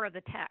power of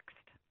the text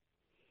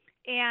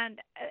and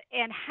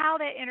how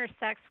that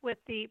intersects with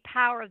the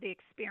power of the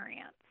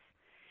experience.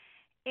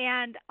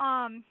 And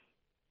I'm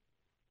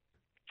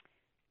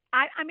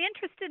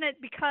interested in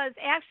it because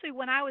actually,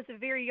 when I was a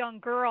very young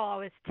girl, I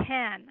was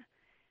 10.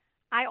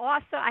 I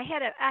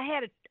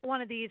had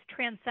one of these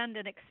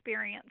transcendent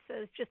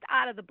experiences just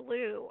out of the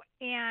blue,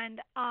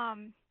 and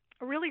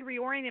really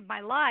reoriented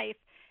my life.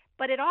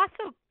 But it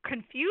also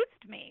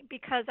confused me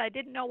because I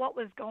didn't know what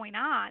was going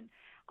on,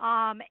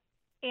 um,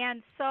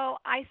 and so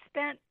I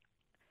spent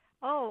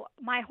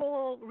my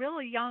whole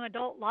really young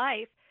adult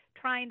life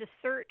trying to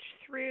search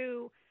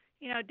through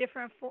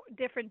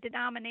different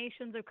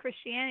denominations of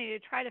Christianity to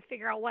try to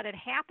figure out what had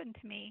happened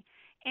to me,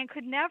 and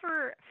could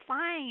never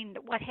find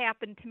what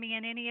happened to me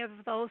in any of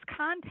those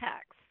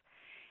contexts.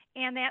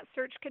 And that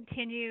search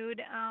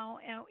continued.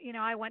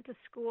 I went to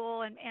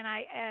school, and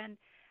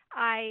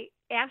I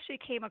actually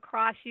came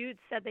across. You had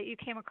said that you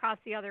came across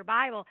the Other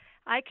Bible.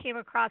 I came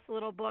across a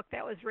little book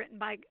that was written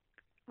by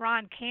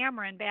Ron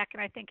Cameron back in,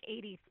 I think,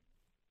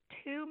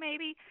 '82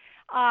 maybe,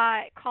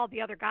 called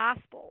The Other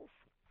Gospels.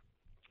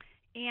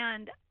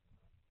 And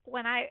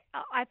when I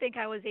think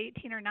I was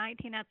 18 or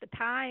 19 at the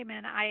time,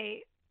 and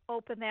I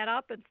opened that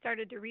up and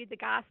started to read the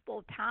Gospel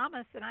of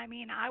Thomas, and I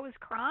mean, I was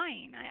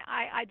crying.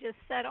 I just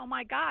said, "Oh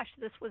my gosh,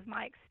 this was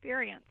my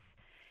experience."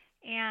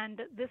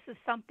 And this is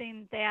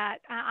something that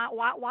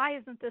why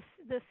isn't this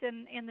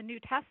in the New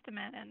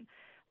Testament, and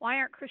why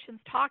aren't Christians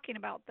talking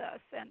about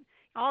this? And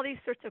all these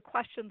sorts of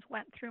questions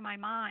went through my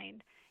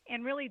mind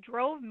and really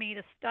drove me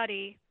to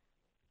study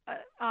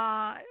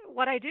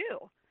what I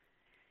do.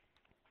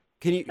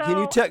 Can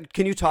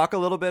you talk a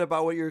little bit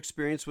about what your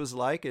experience was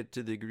like,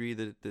 to the degree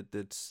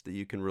that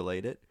you can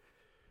relate it?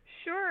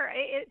 Sure,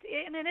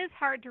 and it is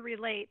hard to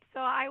relate. So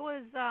I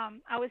was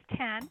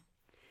 10,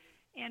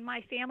 and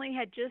my family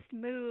had just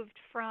moved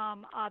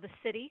from the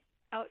city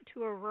out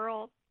to a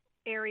rural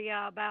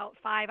area about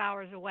 5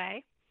 hours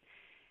away,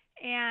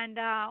 and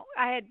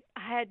I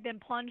had been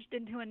plunged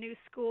into a new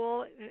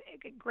school,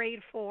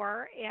 grade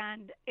 4,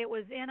 and it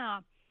was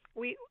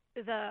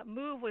the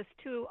move was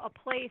to a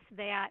place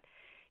that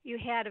you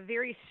had a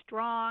very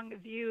strong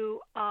view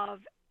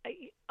of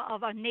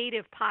a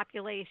native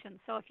population.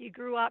 So if you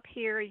grew up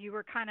here, you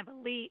were kind of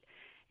elite,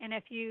 and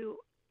if you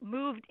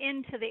moved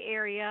into the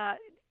area,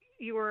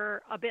 you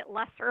were a bit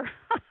lesser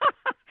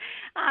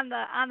on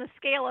the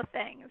scale of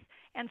things.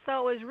 And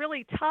so it was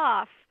really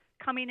tough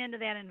coming into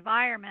that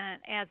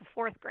environment as a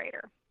fourth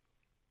grader.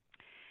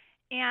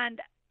 And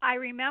I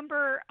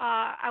remember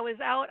I was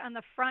out on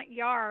the front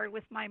yard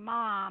with my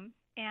mom,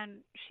 and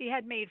she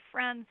had made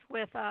friends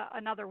with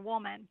another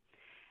woman.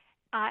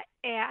 And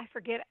I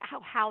forget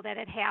how that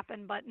had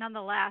happened, but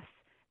nonetheless,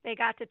 they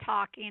got to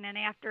talking. And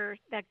after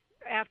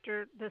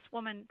this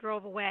woman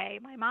drove away,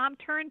 my mom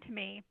turned to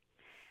me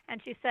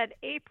and she said,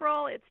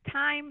 "April, it's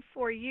time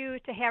for you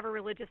to have a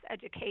religious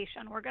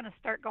education. We're going to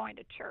start going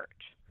to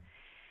church."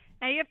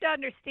 Now, you have to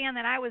understand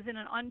that I was in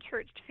an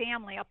unchurched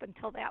family up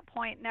until that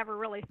point, never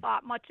really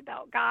thought much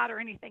about God or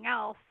anything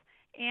else.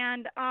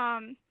 And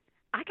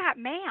I got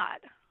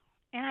mad.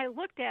 And I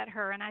looked at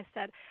her and I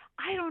said,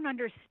 "I don't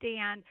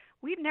understand.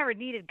 We've never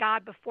needed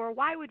God before.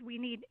 Why would we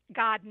need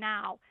God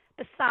now?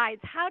 Besides,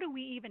 how do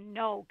we even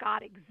know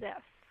God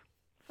exists?"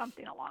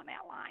 Something along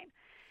that line.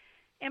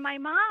 And my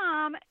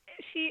mom,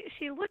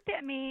 she looked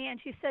at me and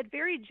she said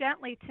very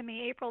gently to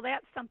me, "April,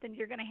 that's something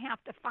you're going to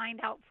have to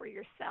find out for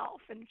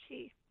yourself." And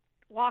she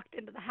walked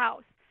into the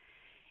house.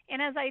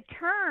 And as I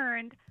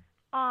turned,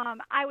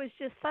 I was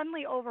just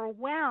suddenly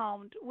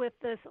overwhelmed with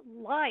this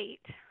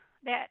light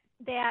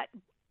that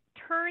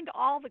turned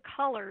all the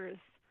colors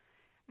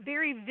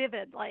very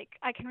vivid. Like,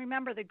 I can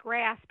remember the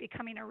grass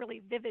becoming a really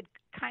vivid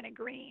kind of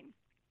green.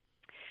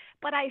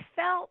 But I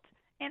felt,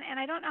 and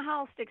I don't know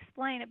how else to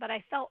explain it, but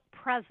I felt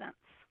presence.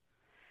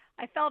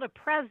 I felt a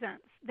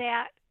presence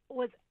that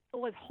was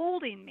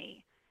holding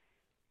me.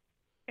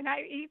 And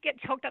you get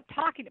choked up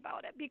talking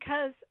about it,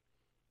 because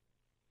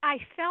I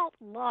felt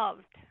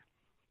loved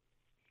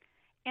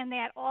and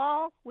that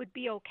all would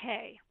be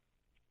okay.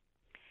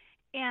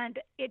 And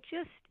it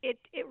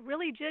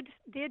really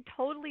did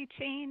totally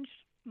change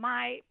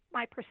my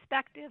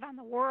perspective on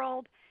the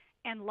world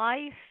and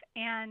life.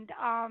 And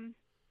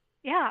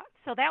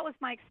so that was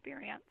my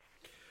experience.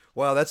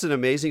 Wow, that's an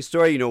amazing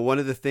story. One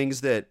of the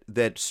things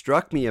that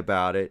struck me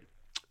about it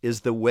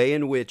is the way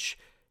in which,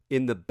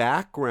 in the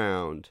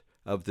background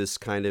of this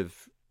kind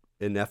of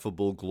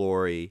ineffable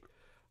glory,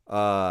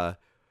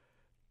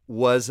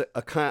 was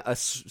a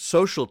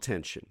social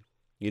tension.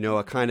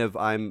 A kind of,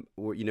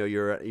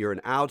 you're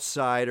an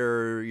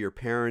outsider. Your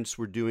parents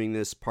were doing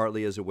this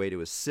partly as a way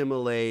to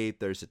assimilate.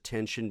 There's a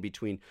tension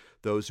between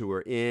those who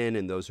are in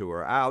and those who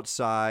are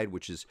outside,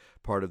 which is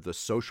part of the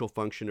social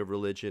function of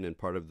religion and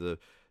part of the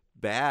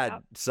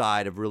bad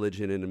side of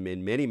religion in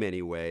many,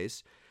 many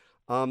ways.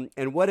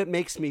 And what it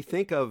makes me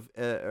think of,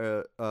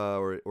 or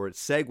it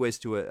segues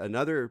to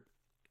another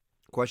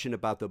question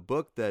about the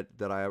book that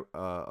I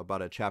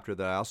about a chapter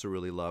that I also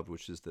really loved,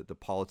 which is the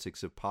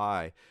politics of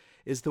pi,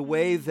 is the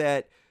way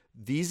that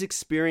these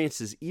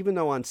experiences, even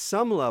though on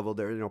some level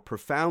they're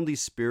profoundly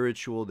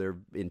spiritual, they're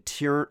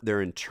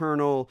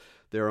internal,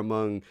 they're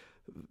among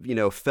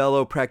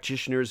fellow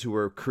practitioners who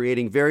are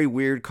creating very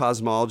weird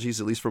cosmologies,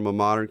 at least from a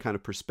modern kind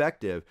of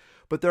perspective,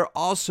 but they're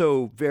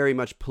also very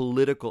much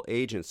political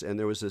agents, and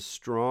there was a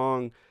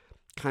strong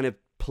kind of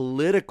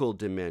political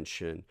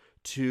dimension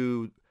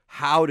to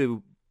how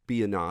to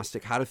be a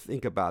Gnostic, how to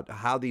think about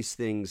how these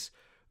things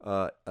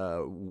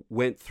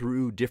went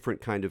through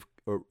different kind of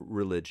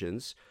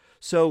religions.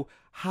 So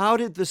how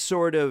did the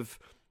sort of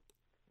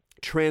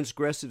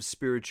transgressive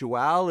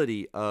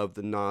spirituality of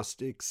the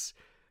Gnostics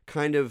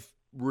kind of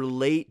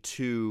relate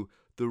to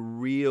the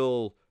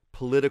real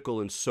political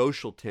and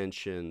social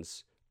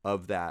tensions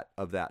of that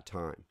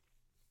time?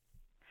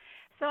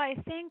 So I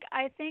think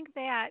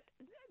that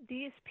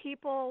these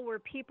people were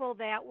people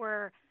that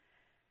were,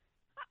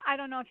 I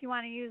don't know if you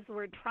want to use the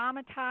word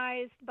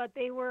traumatized, but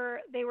they were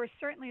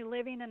certainly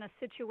living in a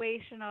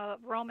situation of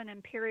Roman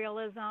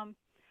imperialism.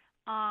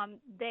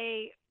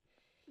 They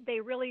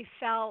really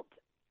felt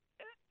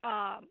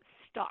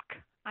stuck.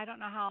 I don't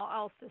know how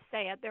else to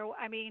say it.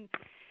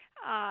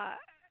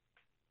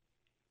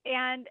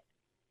 And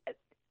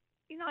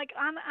like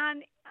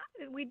on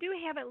we do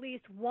have at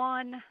least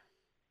one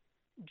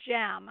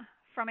gem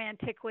from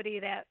antiquity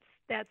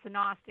that's a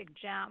Gnostic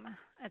gem.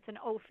 It's an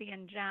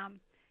Ophian gem,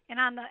 and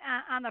on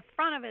the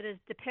front of it is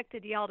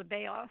depicted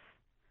Yaldabaoth.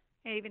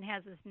 It even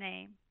has his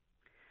name,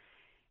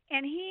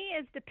 and he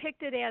is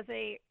depicted as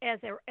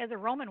a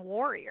Roman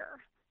warrior.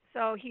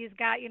 So he's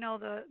got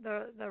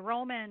the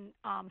Roman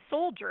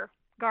soldier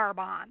garb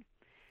on,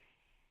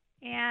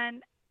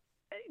 and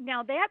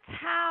now that's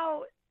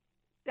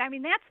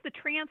the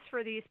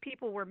transfer these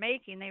people were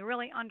making. They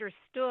really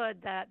understood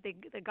that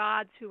the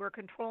gods who were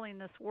controlling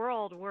this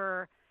world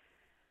were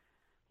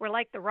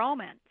like the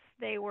Romans.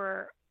 They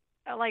were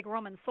like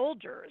Roman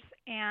soldiers.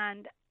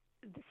 And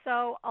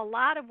so a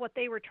lot of what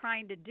they were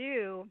trying to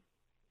do,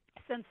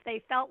 since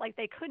they felt like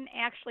they couldn't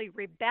actually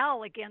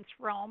rebel against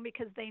Rome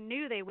because they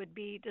knew they would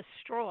be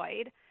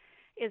destroyed,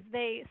 is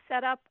they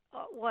set up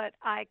what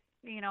I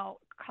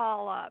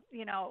call a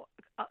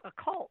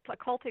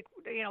cultic,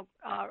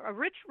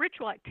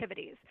 ritual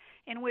activities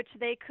in which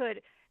they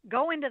could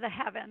go into the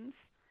heavens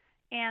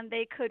and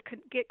they could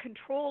get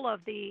control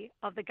of the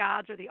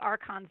gods or the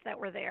archons that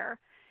were there,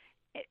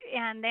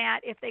 and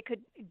that if they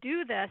could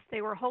do this,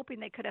 they were hoping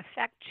they could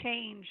affect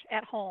change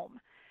at home,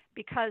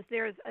 because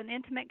there's an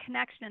intimate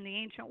connection in the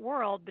ancient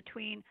world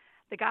between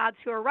the gods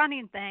who are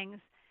running things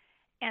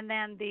and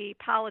then the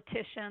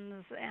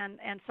politicians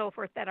and so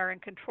forth that are in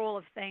control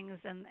of things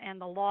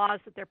and the laws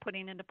that they're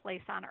putting into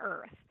place on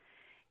earth.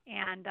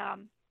 And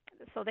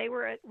so they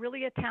were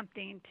really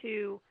attempting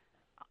to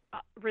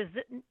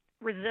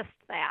resist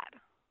that.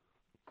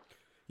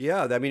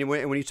 Yeah, I mean,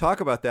 when you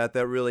talk about that,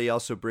 that really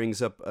also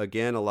brings up,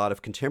 again, a lot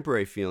of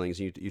contemporary feelings.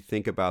 You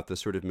think about the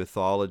sort of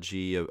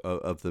mythology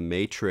of the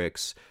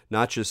Matrix,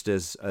 not just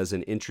as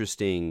an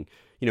interesting,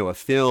 a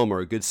film or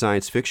a good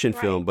science fiction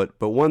film, but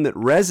one that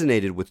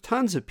resonated with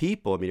tons of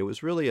people. I mean, it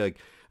was really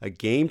a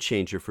game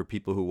changer for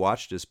people who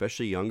watched it,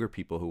 especially younger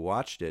people who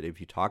watched it. If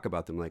you talk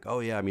about them like, oh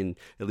yeah, I mean,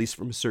 at least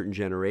from a certain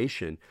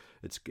generation,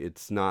 it's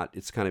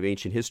kind of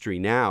ancient history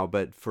now,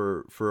 but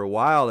for a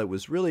while it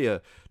was really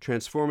a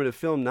transformative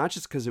film, not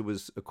just because it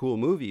was a cool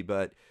movie,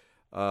 but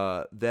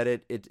that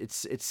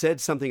it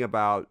said something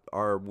about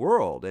our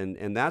world,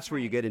 and that's where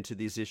you get into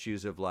these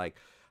issues of like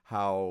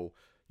how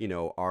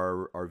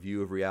our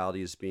view of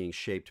reality is being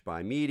shaped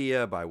by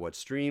media, by what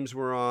streams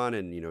we're on,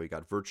 and you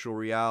got virtual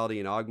reality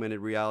and augmented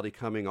reality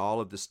coming, all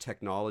of this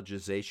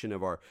technologization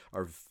of our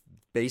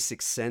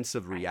basic sense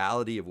of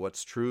reality, of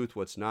what's truth,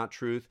 what's not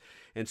truth.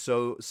 And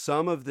so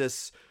some of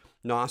this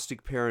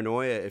Gnostic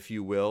paranoia, if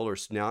you will, or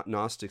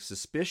Gnostic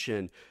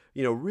suspicion,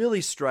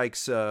 really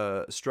strikes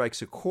a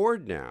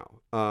chord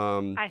now.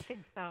 I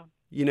think so.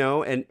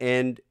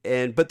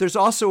 But there's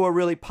also a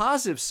really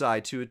positive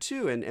side to it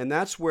too, and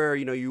that's where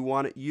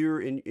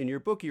you're in your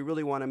book, you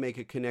really want to make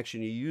a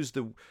connection. You use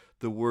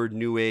the word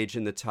New Age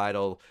in the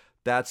title.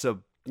 That's a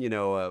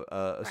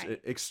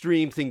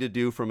extreme thing to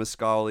do from a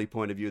scholarly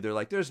point of view. They're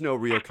like, there's no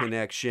real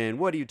connection.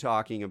 What are you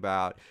talking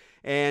about?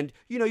 And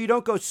you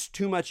don't go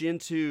too much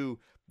into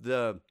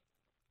the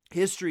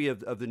history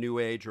of the New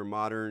Age or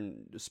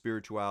modern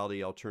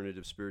spirituality,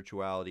 alternative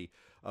spirituality.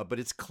 But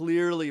it's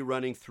clearly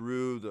running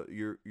through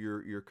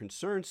your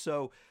concerns.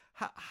 So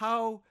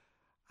how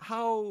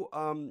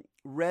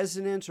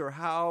resonant or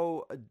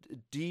how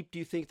deep do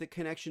you think the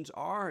connections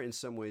are in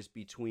some ways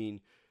between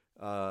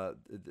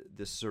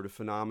this sort of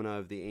phenomena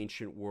of the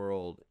ancient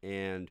world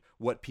and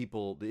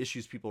the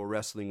issues people are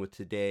wrestling with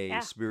today,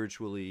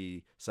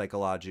 spiritually,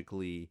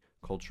 psychologically,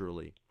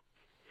 culturally?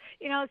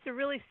 It's a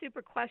really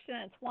super question.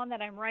 It's one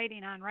that I'm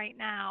writing on right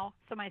now.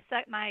 So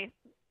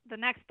the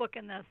next book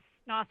in this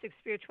Gnostic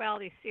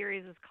Spirituality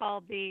series is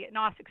called The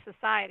Gnostic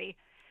Society,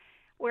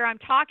 where I'm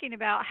talking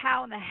about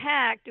how in the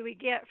heck do we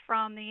get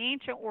from the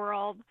ancient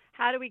world,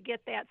 how do we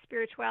get that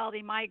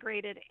spirituality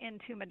migrated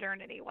into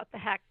modernity? What the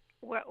heck,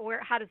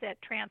 how does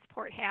that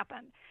transport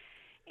happen?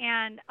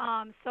 And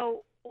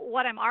so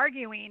what I'm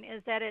arguing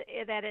is that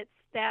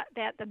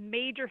that the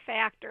major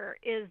factor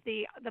is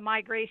the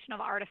migration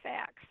of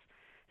artifacts.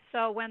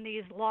 So when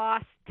these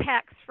lost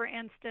texts, for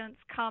instance,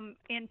 come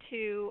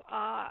into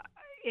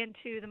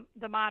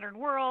the modern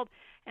world,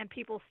 and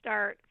people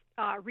start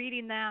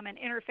reading them and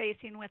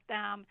interfacing with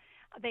them,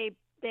 they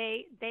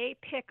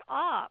pick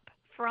up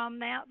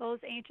from those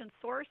ancient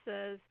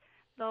sources,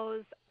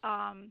 those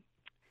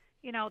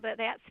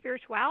that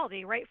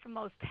spirituality right from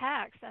those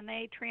texts, and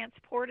they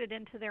transport it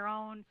into their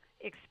own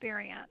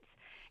experience.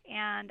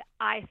 And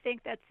I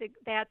think that's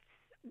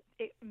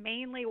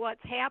mainly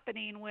what's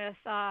happening with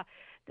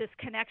this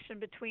connection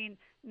between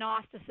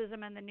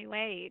Gnosticism and the New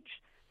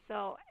Age.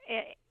 So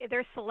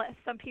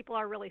some people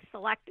are really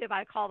selective.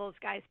 I call those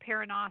guys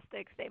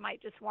paragnostics. They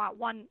might just want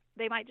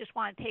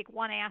to take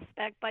one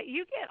aspect, but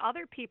you get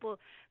other people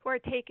who are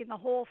taking the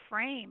whole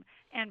frame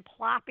and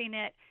plopping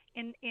it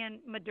in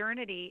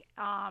modernity.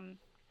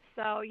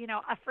 So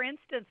for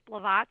instance,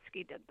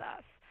 Blavatsky did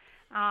this,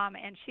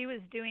 and she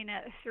was doing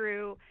it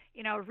through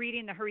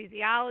reading the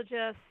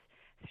heresiologists,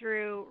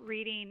 through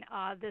reading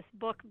this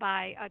book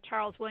by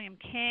Charles William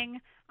King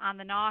on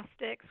the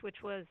Gnostics,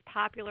 which was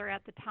popular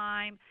at the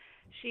time.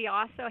 She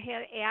also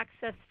had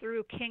access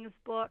through King's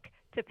book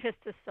to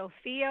Pistis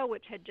Sophia,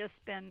 which had just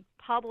been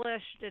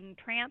published and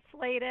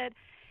translated.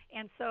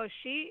 And so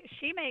she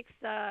makes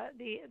the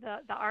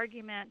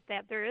argument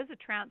that there is a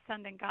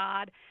transcendent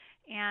God,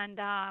 and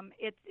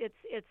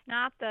it's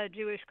not the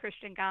Jewish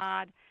Christian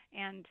God,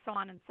 and so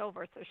on and so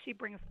forth. So she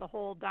brings the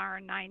whole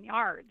darn 9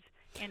 yards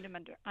into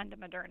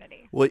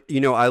modernity. Well,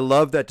 I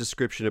love that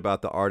description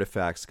about the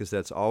artifacts, because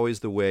that's always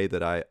the way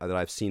that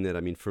I've seen it. I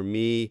mean, for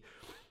me,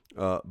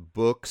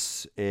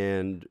 books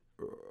and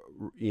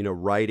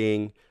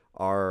writing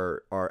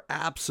are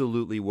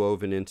absolutely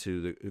woven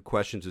into the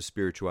questions of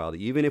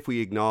spirituality. Even if we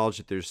acknowledge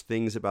that there's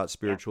things about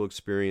spiritual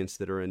experience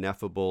that are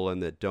ineffable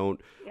and that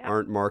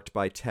aren't marked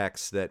by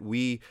texts,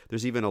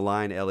 there's even a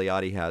line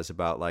Eliade has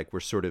about, like, we're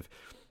sort of,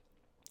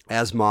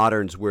 as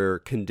moderns, we're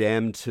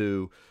condemned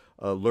to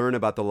learn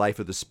about the life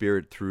of the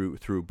spirit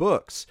through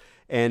books.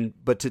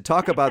 But to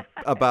talk about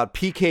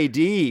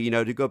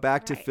PKD, to go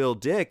back to Phil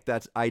Dick,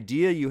 that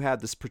idea you had,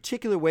 this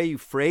particular way you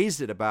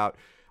phrased it about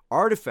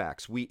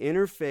artifacts. We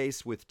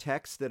interface with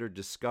texts that are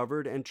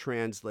discovered and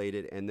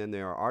translated, and then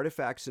there are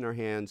artifacts in our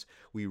hands.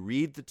 We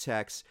read the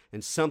text,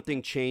 and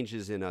something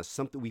changes in us.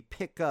 We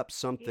pick up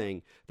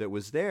something that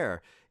was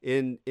there.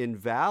 In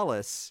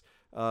Valis,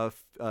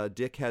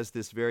 Dick has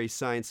this very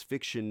science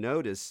fiction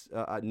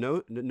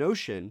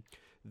notion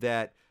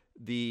that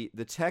the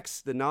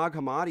text, the Nag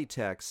Hammadi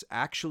texts,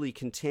 actually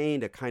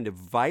contained a kind of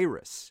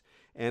virus,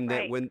 and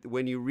that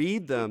when you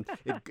read them,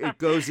 it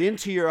goes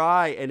into your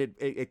eye, and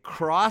it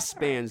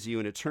cross-bands you,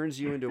 and it turns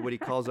you into what he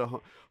calls a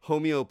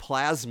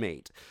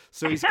homeoplasmate.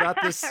 So he's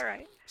got this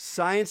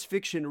science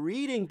fiction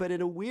reading, but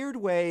in a weird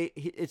way,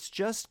 it's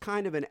just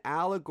kind of an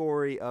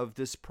allegory of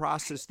this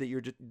process that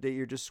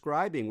you're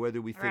describing,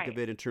 whether we think of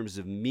it in terms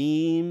of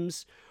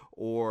memes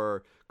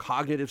or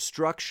cognitive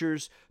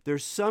structures.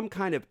 There's some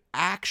kind of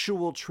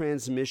actual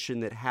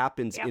transmission that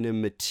happens in a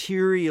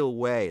material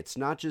way. It's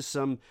not just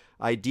some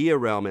idea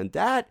realm, and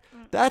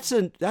that's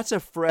a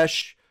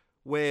fresh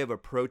way of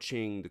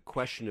approaching the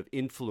question of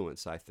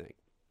influence, I think.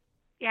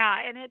 Yeah,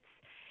 and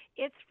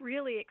it's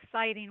really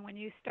exciting when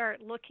you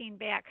start looking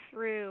back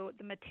through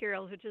the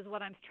materials, which is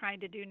what I'm trying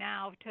to do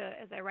now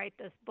as I write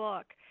this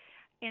book,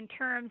 in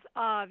terms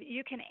of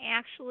you can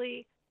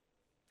actually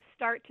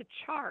start to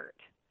chart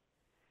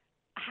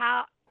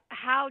how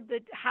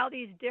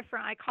these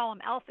different, I call them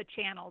alpha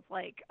channels,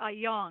 like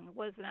Jung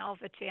was an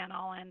alpha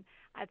channel, and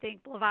I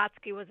think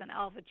Blavatsky was an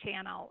alpha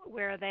channel,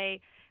 where they're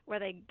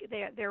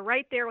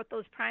right there with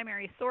those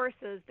primary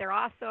sources. They're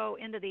also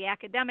into the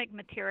academic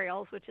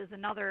materials, which is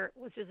another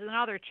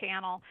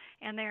channel,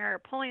 and they're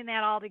pulling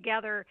that all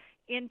together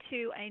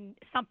into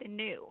something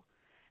new.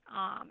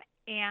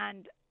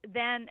 And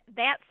then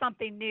that's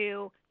something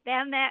new,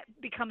 then that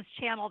becomes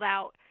channeled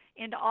out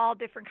into all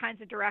different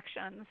kinds of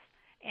directions,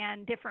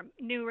 and different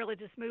new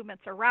religious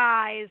movements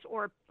arise,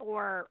 or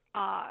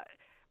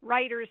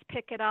writers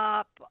pick it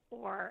up,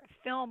 or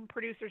film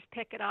producers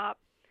pick it up.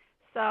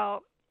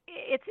 So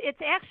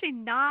it's actually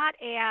not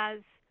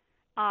as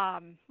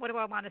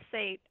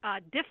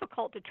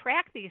difficult to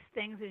track these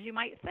things as you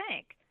might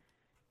think.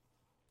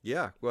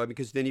 Yeah, well,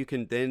 because then you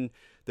can then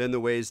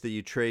the ways that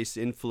you trace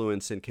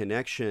influence and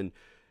connection,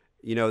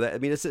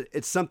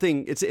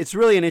 it's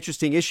really an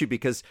interesting issue,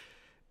 because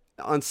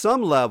on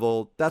some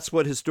level, that's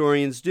what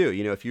historians do.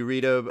 If you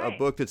read a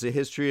book that's a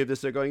history of this,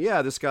 they're going,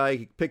 this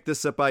guy picked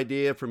this up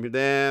idea from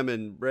them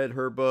and read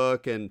her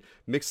book and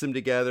mixed them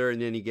together,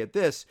 and then you get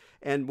this.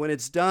 And when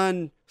it's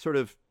done sort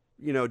of,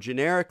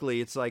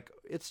 generically, it's like,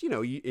 it's,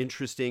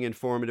 interesting,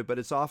 informative, but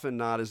it's often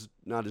not as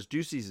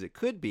juicy as it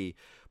could be.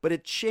 But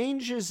it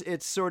changes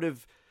its sort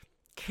of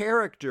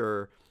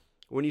character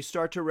when you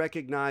start to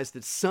recognize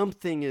that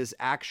something is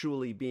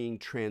actually being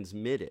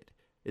transmitted.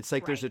 It's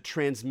like there's a Right.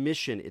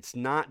 transmission. It's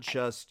not Right.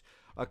 just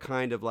a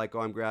kind of like, oh,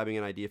 I'm grabbing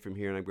an idea from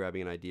here and I'm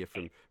grabbing an idea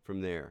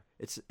from there.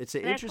 It's an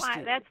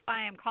interesting That's why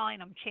I'm calling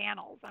them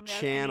channels. I'm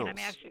channels.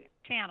 actually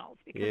channels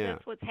because Yeah.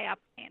 that's what's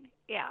happening.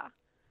 Yeah.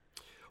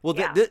 Well,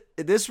 Yeah.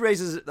 this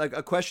raises like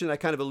a question I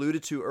kind of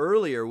alluded to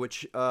earlier,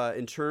 which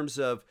in terms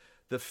of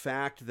the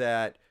fact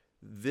that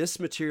this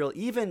material,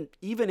 even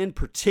in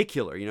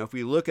particular, you know, if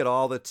we look at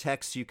all the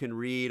texts you can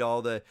read,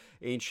 all the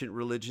ancient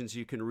religions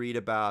you can read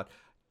about,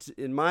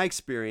 in my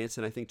experience,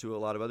 and I think to a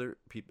lot of other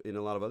people, in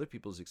a lot of other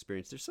people's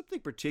experience, there's something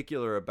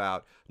particular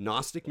about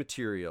Gnostic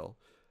material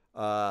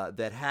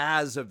that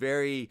has a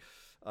very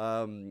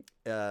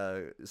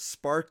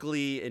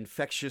sparkly,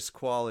 infectious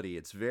quality.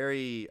 It's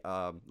very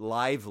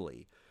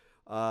lively.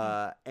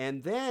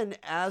 And then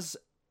as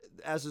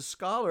a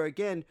scholar,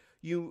 again,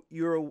 you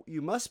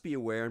must be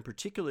aware, and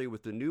particularly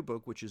with the new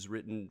book, which is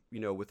written, you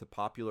know, with a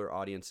popular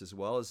audience as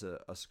well as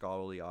a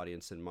scholarly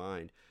audience in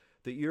mind,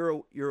 that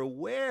you're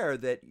aware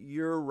that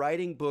you're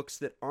writing books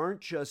that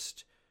aren't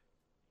just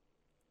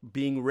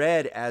being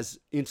read as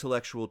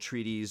intellectual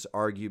treatises,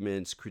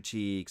 arguments,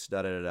 critiques,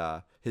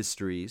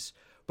 histories,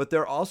 but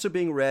they're also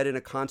being read in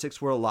a context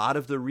where a lot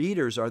of the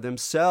readers are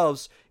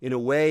themselves, in a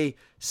way,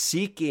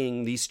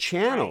 seeking these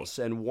channels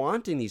and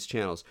wanting these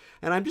channels.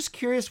 And I'm just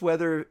curious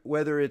whether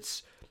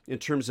it's in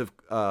terms of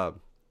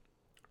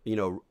you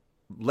know,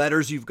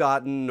 letters you've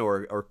gotten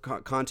or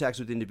contacts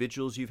with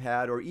individuals you've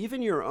had, or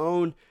even your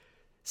own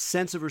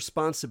sense of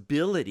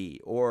responsibility,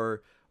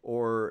 or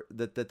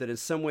that in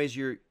some ways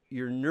you're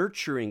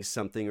nurturing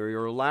something, or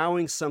you're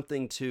allowing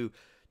something to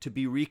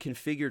be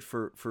reconfigured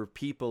for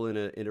people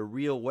in a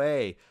real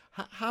way.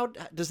 How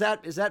does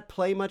that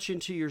play much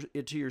into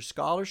your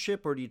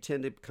scholarship, or do you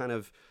tend to kind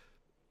of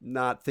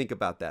not think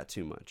about that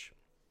too much?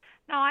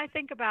 No, I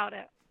think about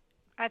it.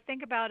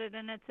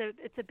 And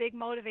it's a big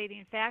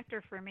motivating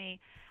factor for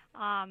me.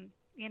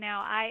 You know,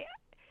 I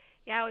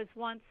was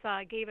once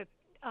gave a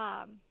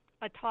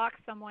talk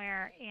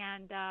somewhere,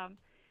 and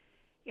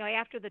you know,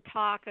 after the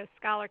talk, a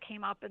scholar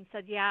came up and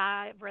said, "Yeah,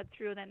 I've read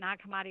through the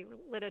Nag Hammadi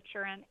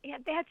literature, and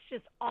that's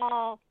just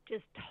all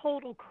just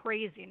total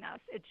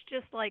craziness. It's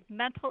just like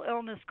mental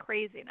illness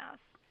craziness."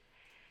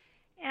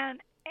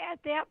 And at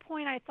that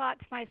point, I thought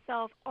to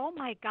myself, "Oh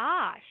my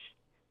gosh,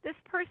 this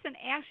person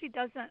actually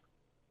doesn't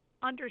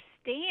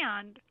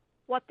understand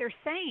what they're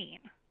saying."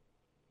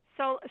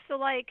 So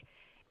like,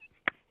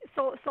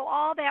 so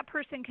all that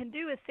person can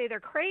do is say they're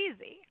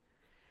crazy.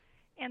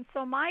 And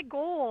so my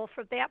goal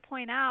from that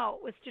point out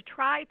was to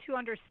try to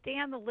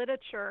understand the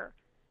literature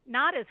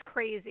not as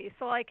crazy.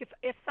 So like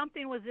if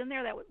something was in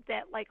there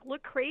that like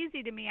looked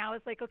crazy to me, I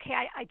was like, okay,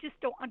 I just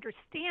don't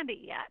understand it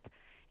yet.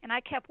 And I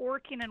kept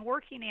working and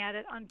working at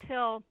it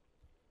until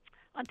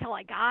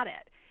I got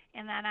it.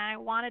 And then I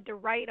wanted to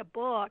write a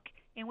book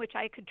in which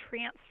I could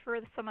transfer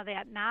some of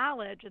that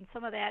knowledge and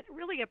some of that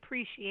really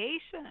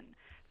appreciation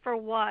for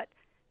what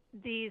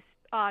these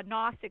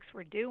Gnostics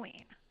were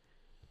doing.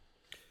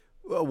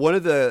 Well, one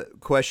of the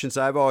questions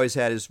I've always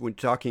had is when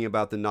talking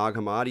about the Nag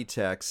Hammadi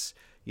texts,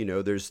 you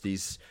know, there's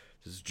this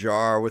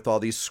jar with all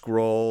these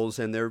scrolls,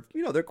 and they're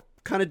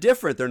kind of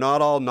different. They're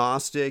not all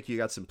Gnostic. You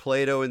got some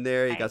Plato in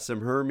there, you got Right.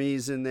 some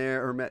Hermes in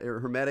there,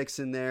 Hermetics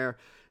in there,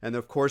 and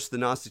of course the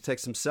Gnostic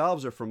texts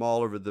themselves are from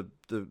all over the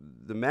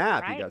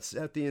map. You Right. got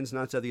Sethians,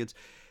 not Sethians.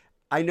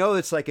 I know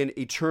it's like an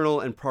eternal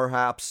and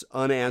perhaps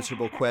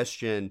unanswerable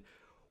question.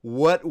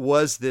 What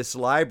was this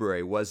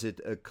library? Was it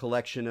a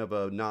collection of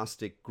a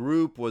Gnostic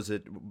group? Was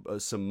it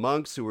some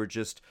monks who were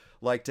just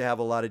like to have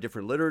a lot of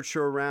different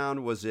literature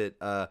around? Was it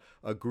a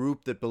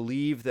group that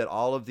believed that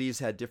all of these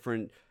had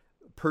different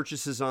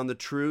purchases on the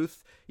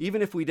truth?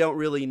 Even if we don't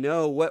really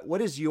know, what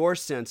is your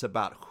sense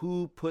about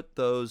who put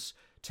those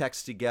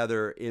texts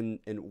together and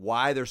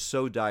why they're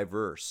so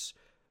diverse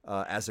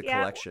as a Yeah,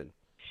 collection?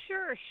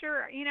 sure,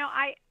 sure. You know,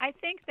 I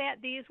think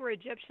that these were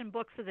Egyptian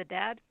books of the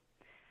dead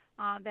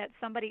that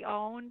somebody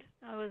owned.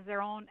 It was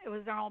their own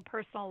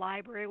personal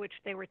library, which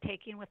they were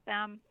taking with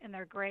them in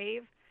their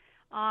grave.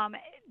 Um,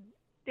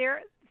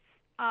 there,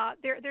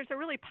 there's a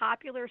really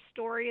popular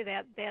story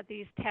that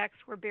these texts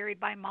were buried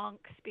by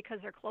monks because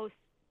they're close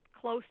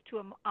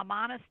to a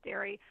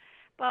monastery.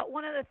 But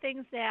one of the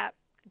things that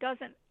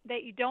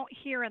you don't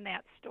hear in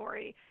that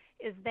story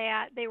is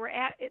that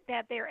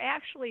that they're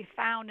actually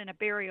found in a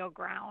burial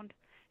ground,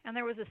 and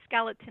there was a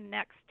skeleton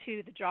next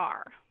to the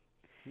jar.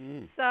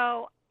 Hmm.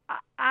 So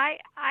I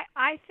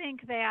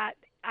think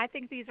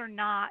these were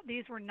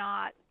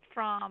not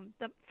from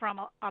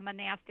a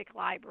monastic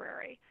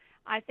library.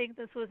 I think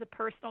this was a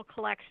personal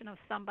collection of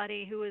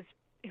somebody who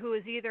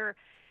was either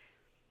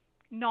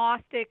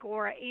Gnostic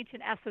or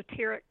ancient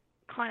esoteric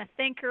kind of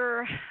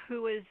thinker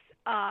who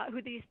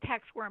these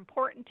texts were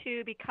important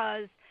to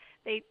because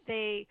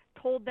they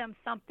told them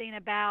something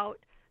about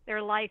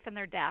their life and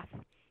their death,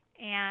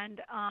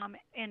 and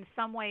in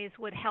some ways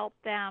would help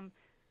them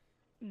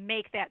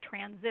make that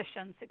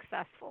transition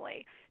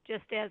successfully,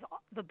 just as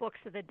the books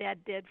of the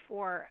dead did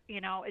for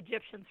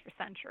Egyptians for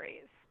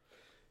centuries.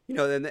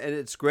 And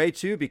it's great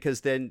too,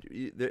 because then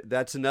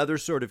that's another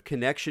sort of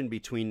connection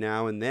between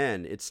now and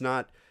then. It's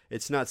not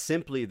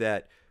simply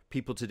that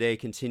people today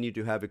continue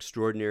to have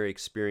extraordinary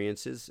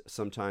experiences.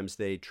 Sometimes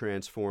they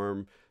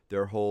transform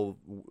their whole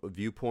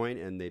viewpoint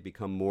and they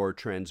become more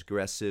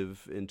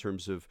transgressive in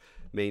terms of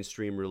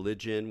mainstream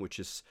religion, which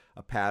is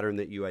a pattern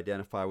that you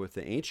identify with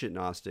the ancient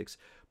Gnostics.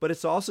 But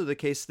it's also the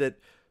case that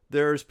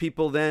there's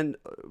people then,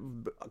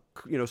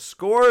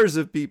 scores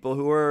of people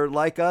who are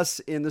like us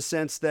in the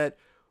sense that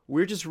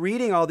we're just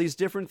reading all these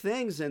different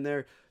things, and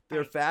they're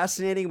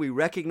fascinating. We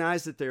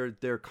recognize that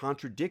they're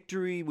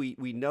contradictory.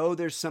 We know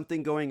there's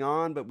something going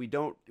on, but we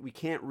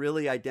can't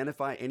really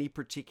identify any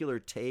particular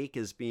take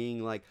as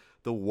being like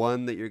the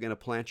one that you're going to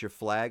plant your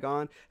flag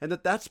on. And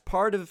that's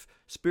part of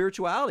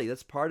spirituality.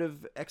 That's part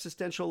of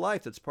existential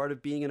life. That's part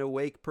of being an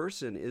awake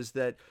person, is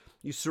that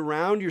you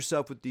surround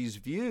yourself with these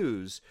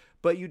views,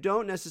 but you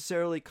don't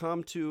necessarily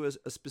come to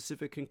a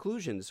specific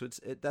conclusion. So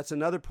that's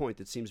another point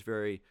that seems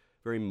very,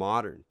 very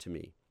modern to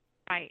me.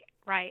 Right.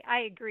 I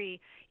agree.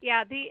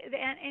 Yeah. These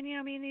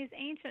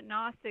ancient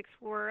Gnostics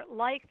were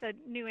like the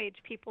New Age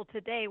people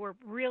today. Were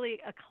really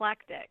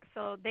eclectic.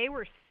 So they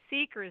were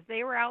seekers.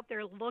 They were out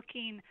there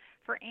looking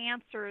for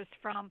answers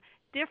from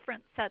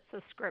different sets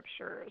of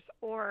scriptures,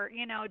 or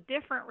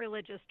different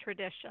religious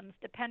traditions,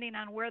 depending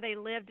on where they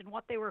lived and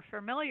what they were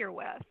familiar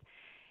with.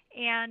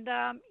 And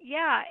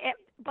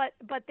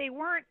but they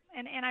weren't,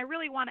 and I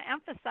really want to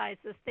emphasize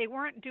this, they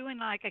weren't doing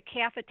like a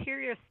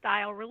cafeteria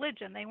style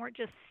religion. They weren't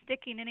just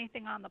sticking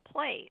anything on the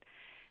plate.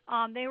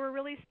 They were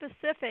really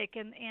specific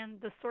in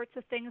the sorts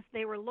of things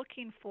they were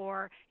looking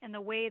for, and the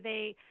way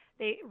they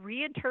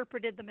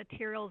reinterpreted the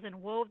materials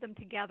and wove them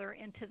together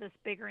into this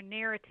bigger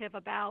narrative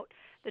about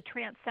the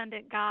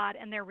transcendent God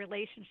and their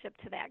relationship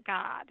to that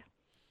God.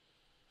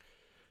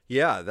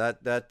 Yeah,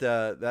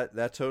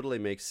 that totally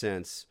makes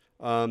sense.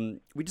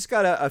 We just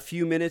got a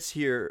few minutes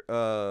here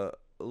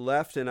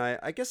left, and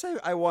I guess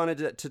I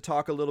wanted to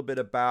talk a little bit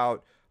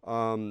about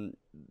the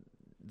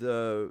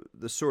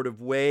sort of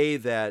way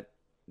that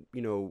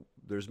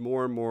there's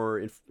more and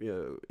more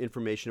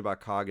information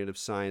about cognitive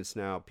science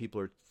now. People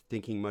are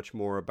thinking much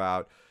more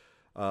about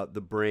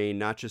the brain,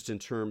 not just in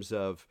terms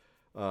of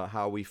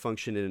how we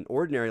function in an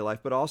ordinary life,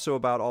 but also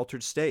about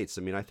altered states.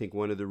 I mean, I think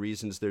one of the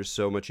reasons there's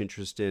so much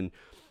interest in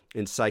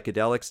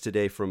psychedelics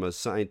today from a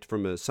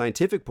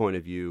scientific point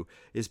of view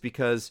is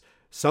because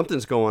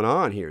something's going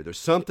on here. There's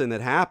something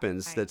that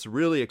happens that's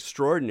really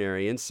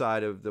extraordinary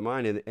inside of the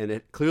mind, and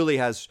it clearly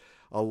has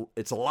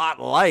it's a lot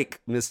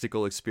like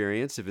mystical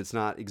experience. If it's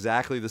not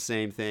exactly the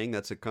same thing,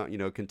 that's a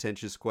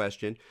contentious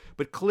question.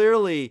 But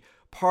clearly,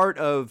 part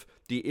of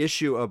the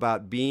issue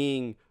about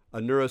being a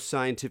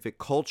neuroscientific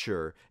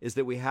culture is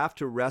that we have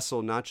to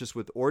wrestle not just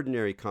with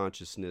ordinary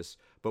consciousness,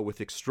 but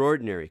with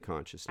extraordinary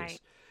consciousness.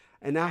 Right.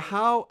 And now,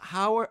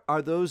 how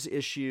are those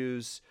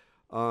issues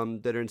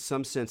that are in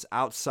some sense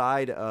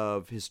outside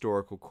of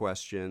historical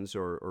questions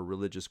or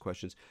religious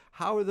questions,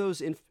 how are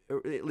those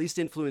at least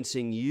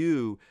influencing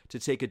you to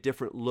take a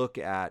different look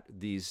at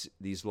these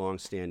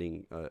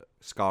long-standing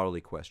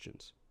scholarly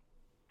questions?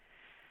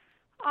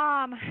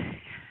 Wow,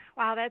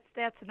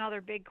 that's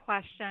another big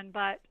question.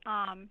 But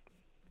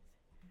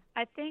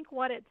I think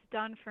what it's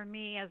done for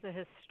me as a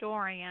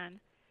historian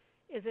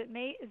is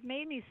it's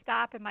made me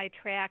stop in my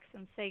tracks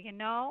and say,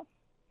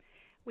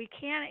 we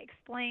can't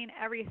explain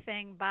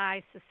everything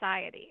by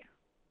society.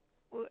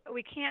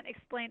 We can't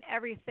explain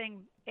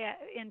everything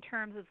in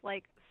terms of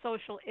like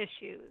social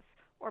issues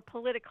or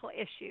political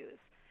issues.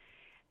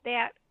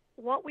 That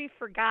what we've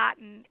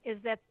forgotten is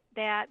that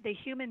the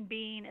human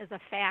being is a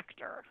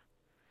factor.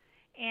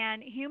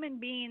 And human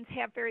beings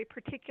have very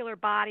particular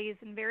bodies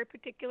and very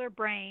particular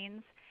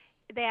brains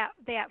that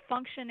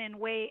function in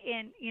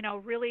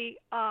really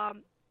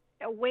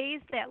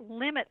ways that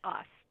limit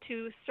us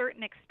to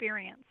certain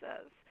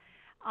experiences,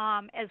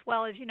 as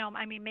well as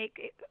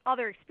make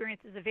other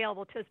experiences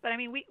available to us. But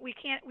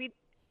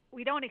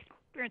we don't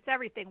experience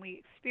everything.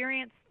 We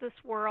experience this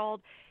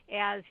world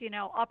as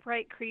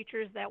upright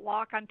creatures that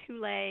walk on two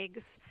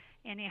legs,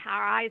 and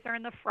our eyes are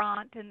in the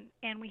front,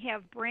 and we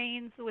have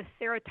brains with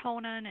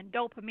serotonin and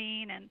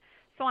dopamine and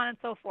so on and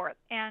so forth.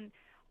 And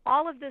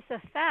all of this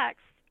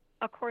affects,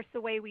 of course,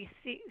 the way we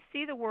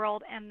see the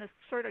world and the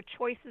sort of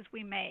choices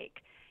we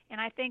make. And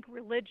I think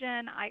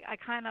religion, I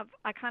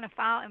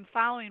am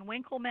following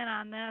Winckelmann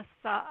on this,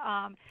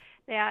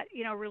 that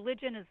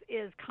religion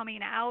is coming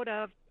out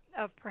of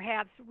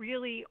perhaps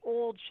really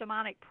old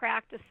shamanic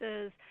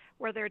practices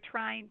where they're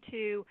trying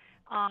to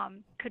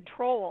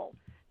control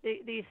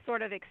these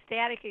sort of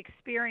ecstatic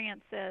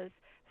experiences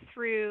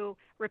through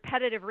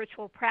repetitive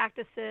ritual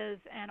practices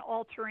and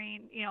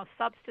altering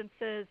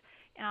substances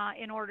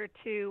in order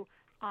to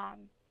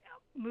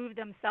move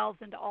themselves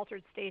into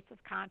altered states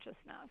of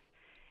consciousness.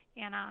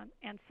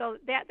 And so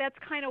that's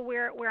kind of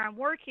where I'm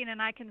working,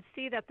 and I can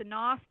see that the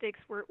Gnostics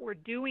were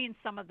doing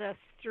some of this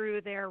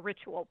through their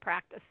ritual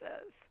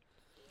practices.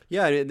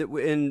 Yeah,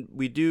 and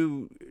we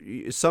do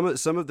some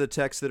of the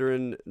texts that are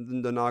in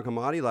the Nag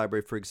Hammadi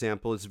library, for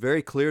example. It's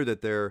very clear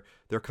that they're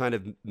kind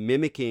of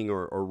mimicking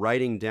or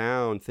writing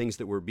down things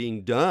that were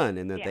being done,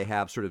 and that Yeah. they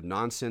have sort of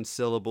nonsense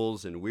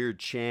syllables and weird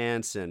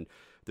chants, and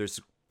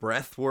there's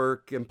breath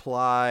work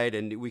implied,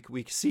 and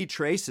we see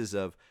traces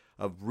of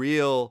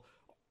real,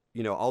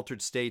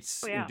 altered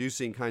states Oh, yeah.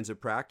 inducing kinds of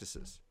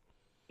practices.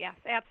 Yes,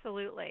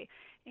 absolutely.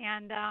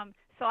 And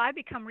so I've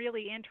become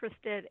really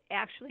interested,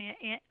 actually,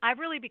 I've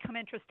really become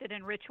interested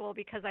in ritual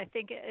because I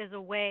think it is a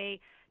way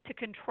to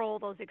control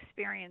those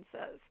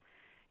experiences.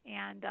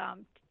 And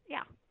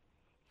yeah,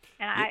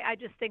 and Yeah. I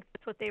just think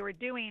that's what they were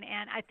doing.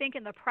 And I think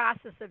in the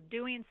process of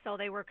doing so,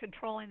 they were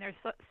controlling their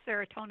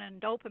serotonin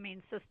and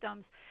dopamine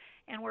systems,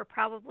 and were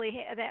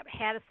probably that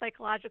had a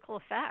psychological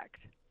effect.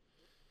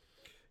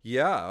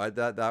 Yeah,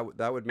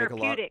 that would make a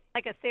lot. Therapeutic,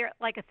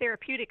 like a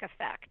therapeutic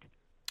effect.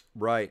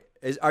 Right.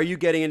 Are you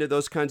getting into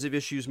those kinds of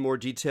issues more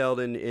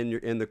detailed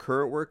in the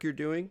current work you're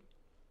doing?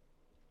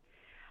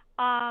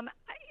 Um,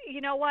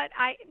 you know what?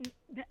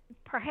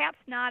 Perhaps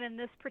not in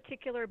this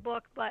particular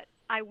book, but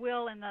I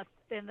will in the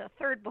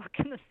third book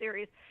in the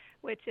series,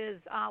 which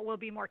is will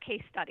be more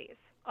case studies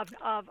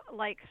of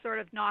like sort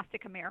of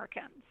Gnostic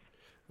Americans.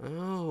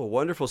 Oh,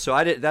 wonderful!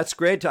 So that's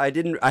great. I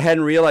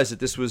hadn't realized that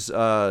this was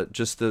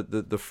just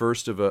the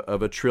first of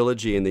a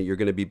trilogy, and that you're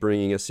going to be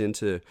bringing us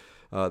into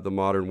the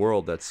modern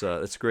world. That's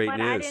great But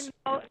news.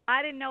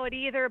 I didn't know it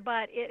either,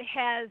 but it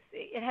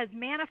has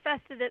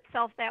manifested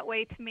itself that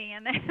way to me,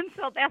 and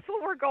so that's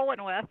what we're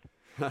going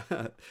with.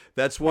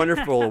 That's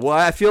wonderful. Well,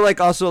 I feel like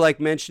also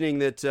like mentioning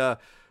that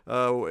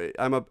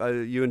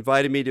you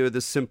invited me to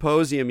the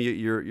symposium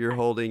you're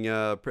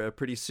holding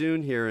pretty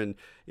soon here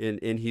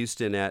in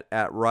Houston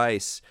at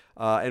Rice.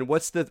 And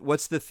what's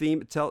the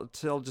theme?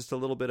 Tell just a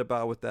little bit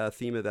about what the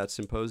theme of that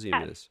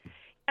symposium is.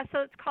 Yeah, so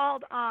it's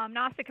called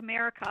Gnostic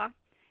America,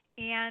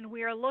 and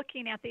we are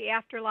looking at the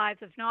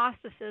afterlives of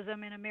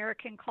Gnosticism in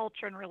American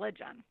culture and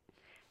religion.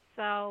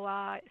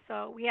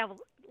 So we have a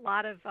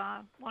lot of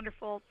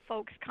wonderful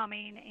folks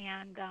coming,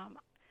 and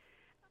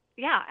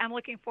yeah, I'm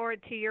looking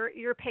forward to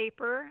your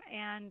paper,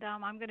 and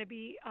I'm going to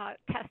be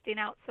testing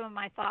out some of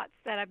my thoughts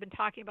that I've been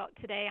talking about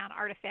today on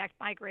artifact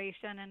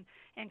migration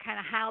and kind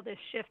of how this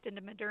shift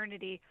into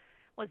modernity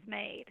was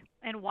made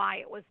and why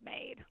it was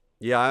made.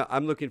 Yeah,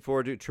 I'm looking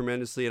forward to it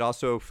tremendously. And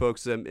also,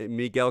 folks,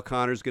 Miguel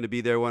Connor's going to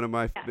be there, one of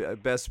my Yes.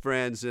 best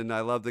friends, and I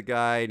love the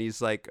guy, and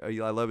he's like,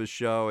 I love his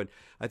show, and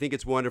I think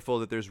it's wonderful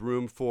that there's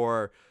room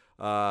for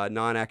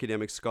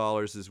non-academic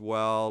scholars as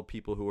well,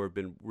 people who have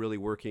been really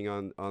working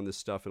on this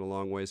stuff in a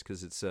long ways,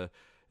 because it's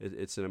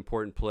an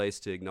important place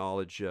to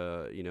acknowledge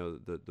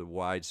the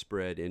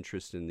widespread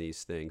interest in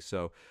these things.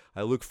 So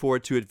I look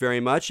forward to it very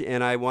much,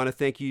 and I want to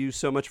thank you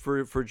so much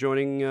for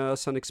joining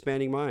us on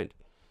Expanding Mind.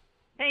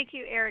 Thank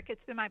you, Eric.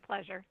 It's been my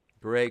pleasure.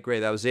 Great.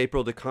 That was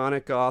April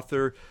DeConnick,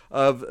 author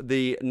of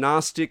The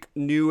Gnostic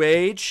New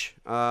Age.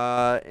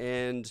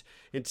 And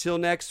until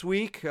next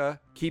week,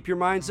 keep your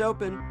minds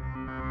open.